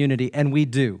community, and we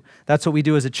do. That's what we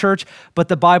do as a church, but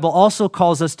the Bible also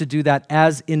calls us to do that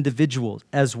as individuals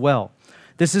as well.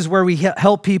 This is where we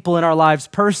help people in our lives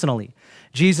personally.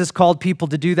 Jesus called people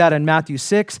to do that in Matthew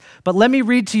 6, but let me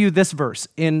read to you this verse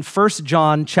in 1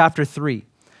 John chapter 3,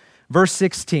 verse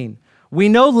 16. We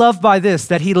know love by this,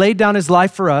 that he laid down his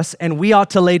life for us, and we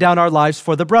ought to lay down our lives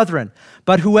for the brethren.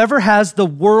 But whoever has the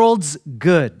world's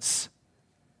goods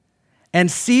and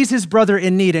sees his brother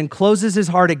in need and closes his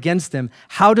heart against him,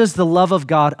 how does the love of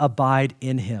God abide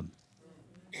in him?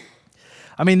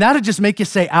 I mean, that'd just make you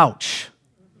say, ouch.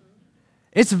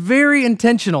 It's very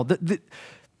intentional.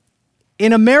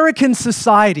 In American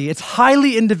society, it's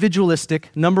highly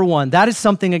individualistic, number one. That is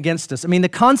something against us. I mean, the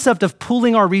concept of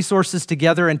pooling our resources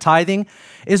together and tithing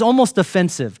is almost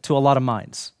offensive to a lot of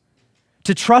minds.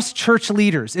 To trust church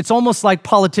leaders, it's almost like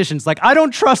politicians. Like, I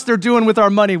don't trust they're doing with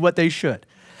our money what they should.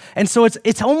 And so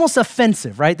it's almost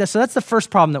offensive, right? So that's the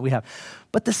first problem that we have.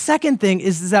 But the second thing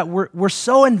is that we're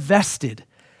so invested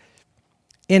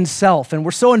in self, and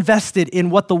we're so invested in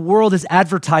what the world is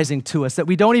advertising to us that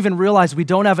we don't even realize we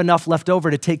don't have enough left over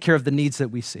to take care of the needs that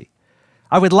we see.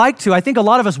 I would like to, I think a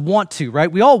lot of us want to, right?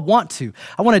 We all want to.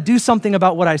 I want to do something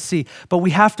about what I see, but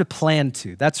we have to plan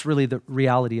to. That's really the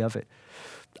reality of it.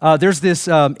 There's this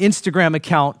Instagram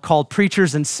account called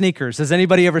Preachers and Sneakers. Has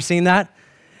anybody ever seen that?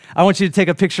 I want you to take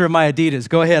a picture of my Adidas.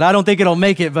 Go ahead. I don't think it'll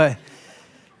make it,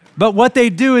 but what they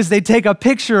do is they take a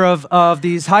picture of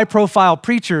these high-profile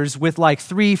preachers with like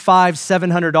 $300,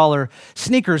 $500, $700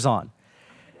 sneakers on.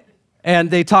 And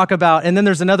they talk about, and then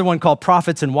there's another one called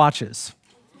Prophets and Watches.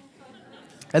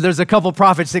 And there's a couple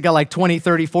prophets that got like $20,000,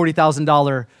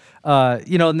 $30,000,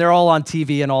 $40,000, and they're all on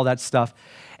TV and all that stuff.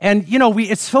 And,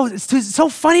 it's so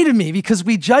funny to me because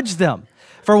we judge them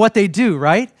for what they do,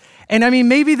 right? And I mean,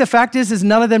 maybe the fact is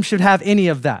none of them should have any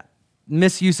of that.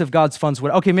 Misuse of God's funds.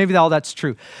 Okay, maybe all that's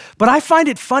true. But I find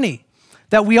it funny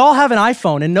that we all have an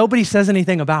iPhone and nobody says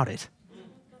anything about it.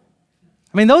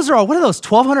 I mean, those are all, what are those,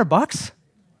 $1,200?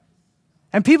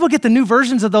 And people get the new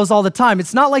versions of those all the time.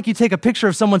 It's not like you take a picture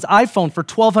of someone's iPhone for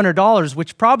 $1,200,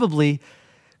 which probably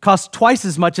costs twice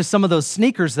as much as some of those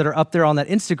sneakers that are up there on that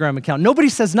Instagram account. Nobody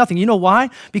says nothing. You know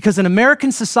why? Because in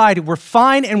American society, we're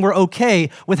fine and we're okay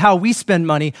with how we spend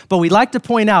money, but we like to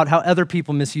point out how other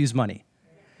people misuse money.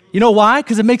 You know why?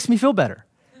 Because it makes me feel better.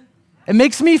 It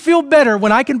makes me feel better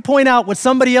when I can point out what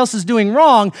somebody else is doing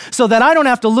wrong so that I don't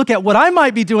have to look at what I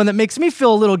might be doing that makes me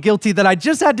feel a little guilty that I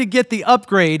just had to get the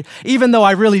upgrade even though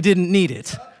I really didn't need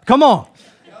it. Come on.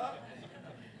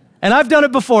 And I've done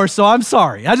it before, so I'm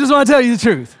sorry. I just want to tell you the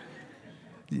truth.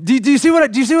 Do you see what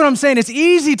I'm saying? It's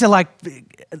easy to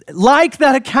like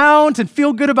that account and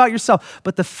feel good about yourself.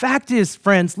 But the fact is,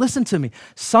 friends, listen to me.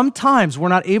 Sometimes we're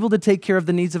not able to take care of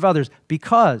the needs of others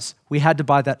because we had to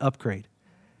buy that upgrade.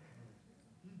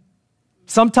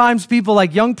 Sometimes people,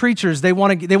 like young preachers, they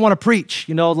want to preach.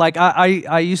 Like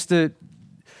I used to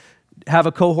have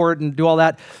a cohort and do all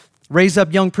that, raise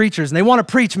up young preachers, and they want to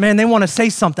preach, man. They want to say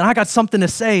something. I got something to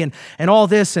say, and all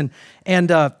this, and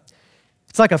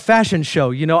it's like a fashion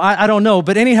show, I don't know,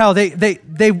 but anyhow,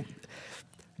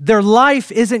 their life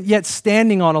isn't yet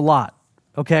standing on a lot,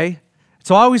 okay?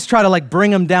 So I always try to like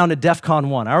bring them down to DEFCON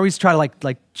 1. I always try to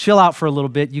like chill out for a little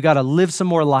bit. You got to live some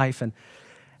more life, and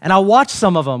And I watched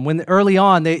some of them when early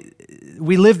on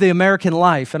we live the American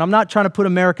life. And I'm not trying to put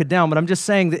America down, but I'm just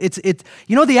saying that it's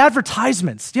the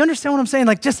advertisements. Do you understand what I'm saying?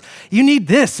 Like, just, you need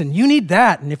this and you need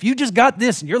that. And if you just got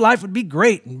this and your life would be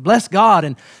great and bless God.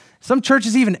 And some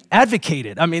churches even advocate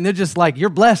it. I mean, they're just like, you're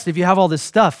blessed if you have all this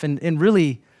stuff. And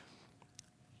really,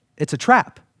 it's a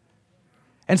trap.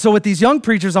 And so with these young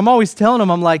preachers, I'm always telling them,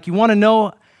 I'm like, you want to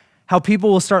know how people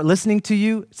will start listening to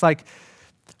you? It's like,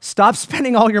 stop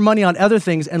spending all your money on other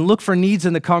things and look for needs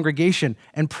in the congregation,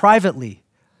 and privately,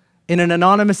 in an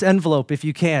anonymous envelope if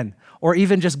you can, or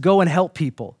even just go and help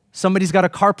people. Somebody's got a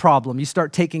car problem, you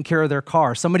start taking care of their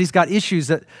car. Somebody's got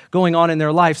issues going on in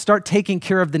their life, start taking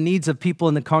care of the needs of people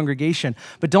in the congregation.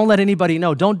 But don't let anybody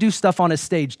know. Don't do stuff on a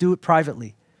stage, do it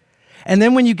privately. And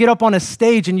then when you get up on a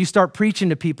stage and you start preaching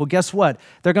to people, guess what?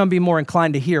 They're gonna be more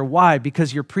inclined to hear. Why?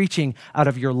 Because you're preaching out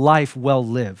of your life well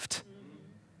lived.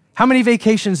 How many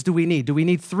vacations do we need? Do we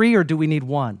need 3 or do we need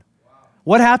 1? Wow.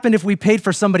 What happened if we paid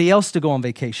for somebody else to go on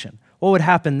vacation? What would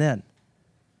happen then?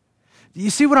 You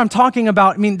see what I'm talking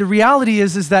about? I mean, the reality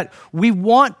is that we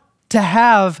want to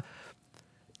have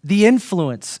the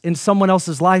influence in someone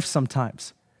else's life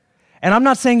sometimes. And I'm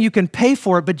not saying you can pay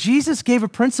for it, but Jesus gave a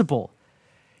principle.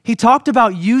 He talked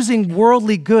about using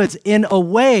worldly goods in a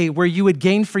way where you would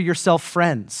gain for yourself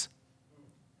friends.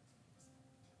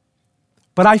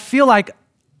 But I feel like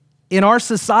in our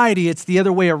society, it's the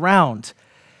other way around.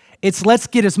 It's let's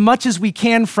get as much as we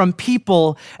can from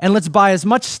people and let's buy as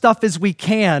much stuff as we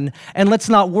can and let's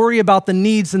not worry about the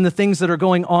needs and the things that are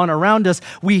going on around us.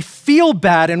 We feel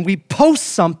bad and we post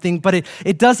something, but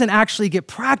it doesn't actually get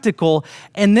practical.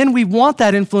 And then we want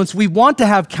that influence. We want to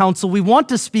have counsel. We want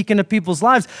to speak into people's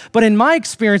lives. But in my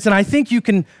experience, and I think you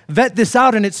can vet this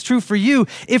out and it's true for you,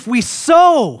 if we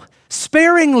sow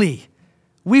sparingly,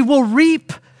 we will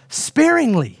reap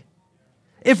sparingly.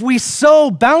 If we sow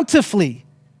bountifully,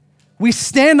 we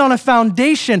stand on a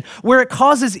foundation where it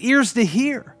causes ears to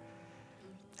hear.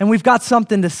 And we've got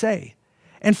something to say.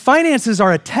 And finances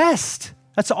are a test.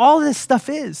 That's all this stuff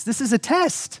is. This is a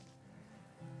test.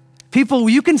 People,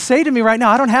 you can say to me right now,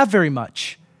 I don't have very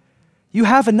much. You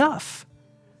have enough.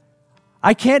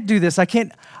 I can't do this.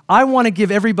 I want to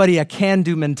give everybody a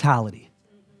can-do mentality.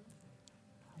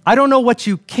 I don't know what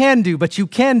you can do, but you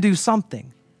can do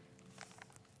something.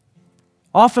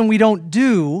 Often we don't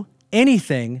do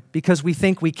anything because we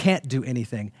think we can't do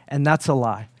anything, and that's a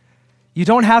lie. You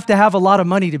don't have to have a lot of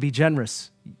money to be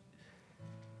generous.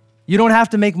 You don't have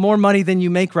to make more money than you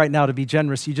make right now to be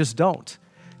generous. You just don't.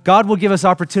 God will give us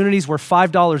opportunities where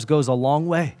 $5 goes a long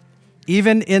way,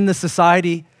 even in the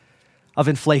society of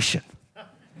inflation.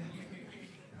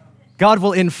 God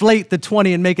will inflate the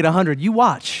 20 and make it 100. You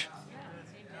watch.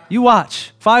 You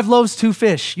watch. 5 loaves, 2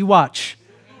 fish. You watch.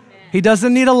 He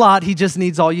doesn't need a lot, he just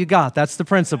needs all you got. That's the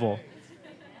principle.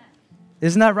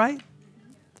 Isn't that right?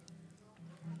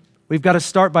 We've got to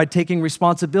start by taking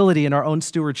responsibility in our own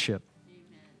stewardship.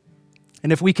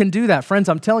 And if we can do that, friends,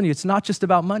 I'm telling you, it's not just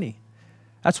about money.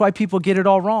 That's why people get it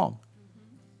all wrong.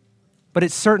 But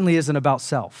it certainly isn't about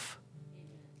self.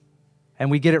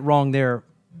 And we get it wrong there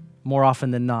more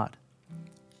often than not.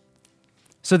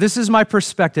 So this is my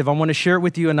perspective. I want to share it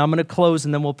with you, and I'm going to close,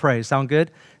 and then we'll pray. Sound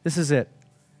good? This is it.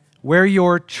 Where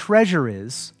your treasure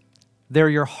is, there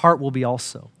your heart will be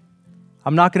also.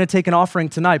 I'm not going to take an offering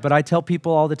tonight, but I tell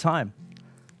people all the time,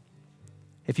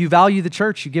 if you value the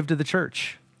church, you give to the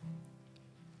church.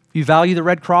 If you value the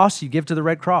Red Cross, you give to the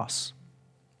Red Cross.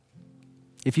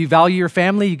 If you value your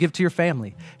family, you give to your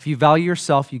family. If you value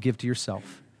yourself, you give to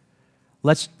yourself.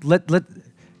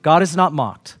 God is not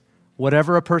mocked.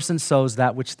 Whatever a person sows,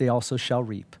 that which they also shall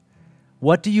reap.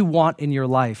 What do you want in your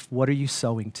life? What are you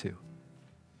sowing to?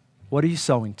 What are you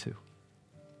sowing to?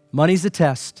 Money's a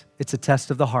test. It's a test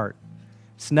of the heart.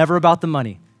 It's never about the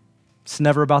money. It's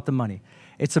never about the money.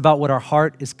 It's about what our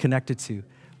heart is connected to.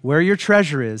 Where your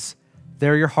treasure is,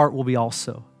 there your heart will be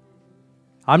also.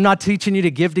 I'm not teaching you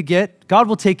to give to get. God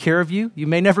will take care of you. You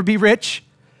may never be rich.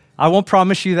 I won't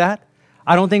promise you that.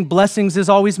 I don't think blessings is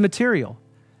always material.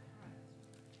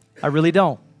 I really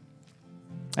don't.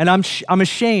 And I'm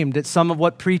ashamed at some of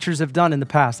what preachers have done in the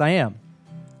past. I am.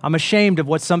 I'm ashamed of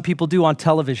what some people do on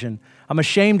television. I'm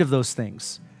ashamed of those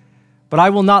things. But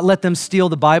I will not let them steal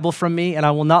the Bible from me, and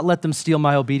I will not let them steal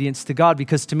my obedience to God,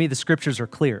 because to me the scriptures are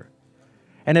clear.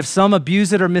 And if some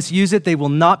abuse it or misuse it, they will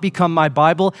not become my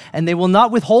Bible, and they will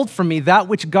not withhold from me that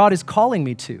which God is calling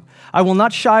me to. I will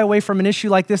not shy away from an issue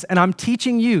like this, and I'm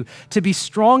teaching you to be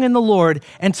strong in the Lord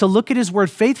and to look at his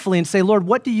word faithfully and say, Lord,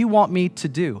 what do you want me to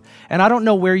do? And I don't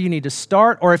know where you need to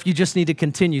start or if you just need to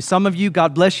continue. Some of you,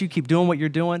 God bless you, keep doing what you're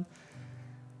doing.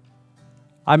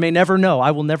 I may never know.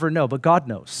 I will never know, but God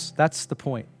knows. That's the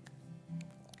point.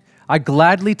 I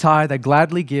gladly tithe. I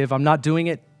gladly give. I'm not doing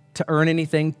it to earn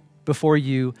anything before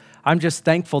you. I'm just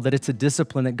thankful that it's a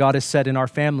discipline that God has set in our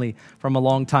family from a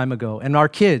long time ago. And our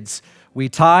kids, we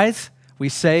tithe, we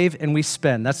save, and we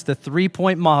spend. That's the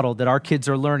 3-point model that our kids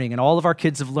are learning, and all of our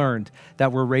kids have learned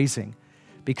that we're raising.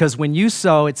 Because when you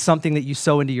sow, it's something that you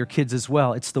sow into your kids as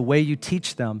well. It's the way you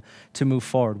teach them to move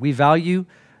forward. We value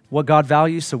what God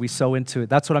values, so we sow into it.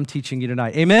 That's what I'm teaching you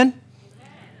tonight. Amen?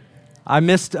 I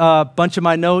missed a bunch of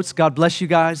my notes. God bless you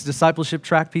guys, discipleship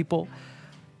track people.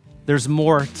 There's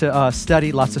more to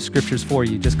study, lots of scriptures for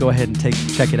you. Just go ahead and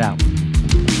check it out.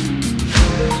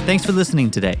 Thanks for listening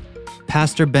today.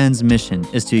 Pastor Ben's mission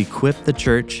is to equip the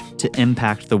church to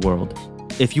impact the world.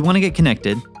 If you want to get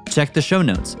connected, check the show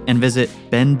notes and visit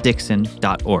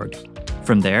bendixon.org.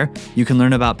 From there, you can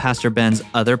learn about Pastor Ben's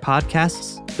other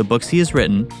podcasts, the books he has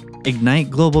written,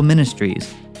 Ignite Global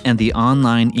Ministries, and the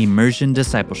online Immersion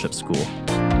Discipleship School.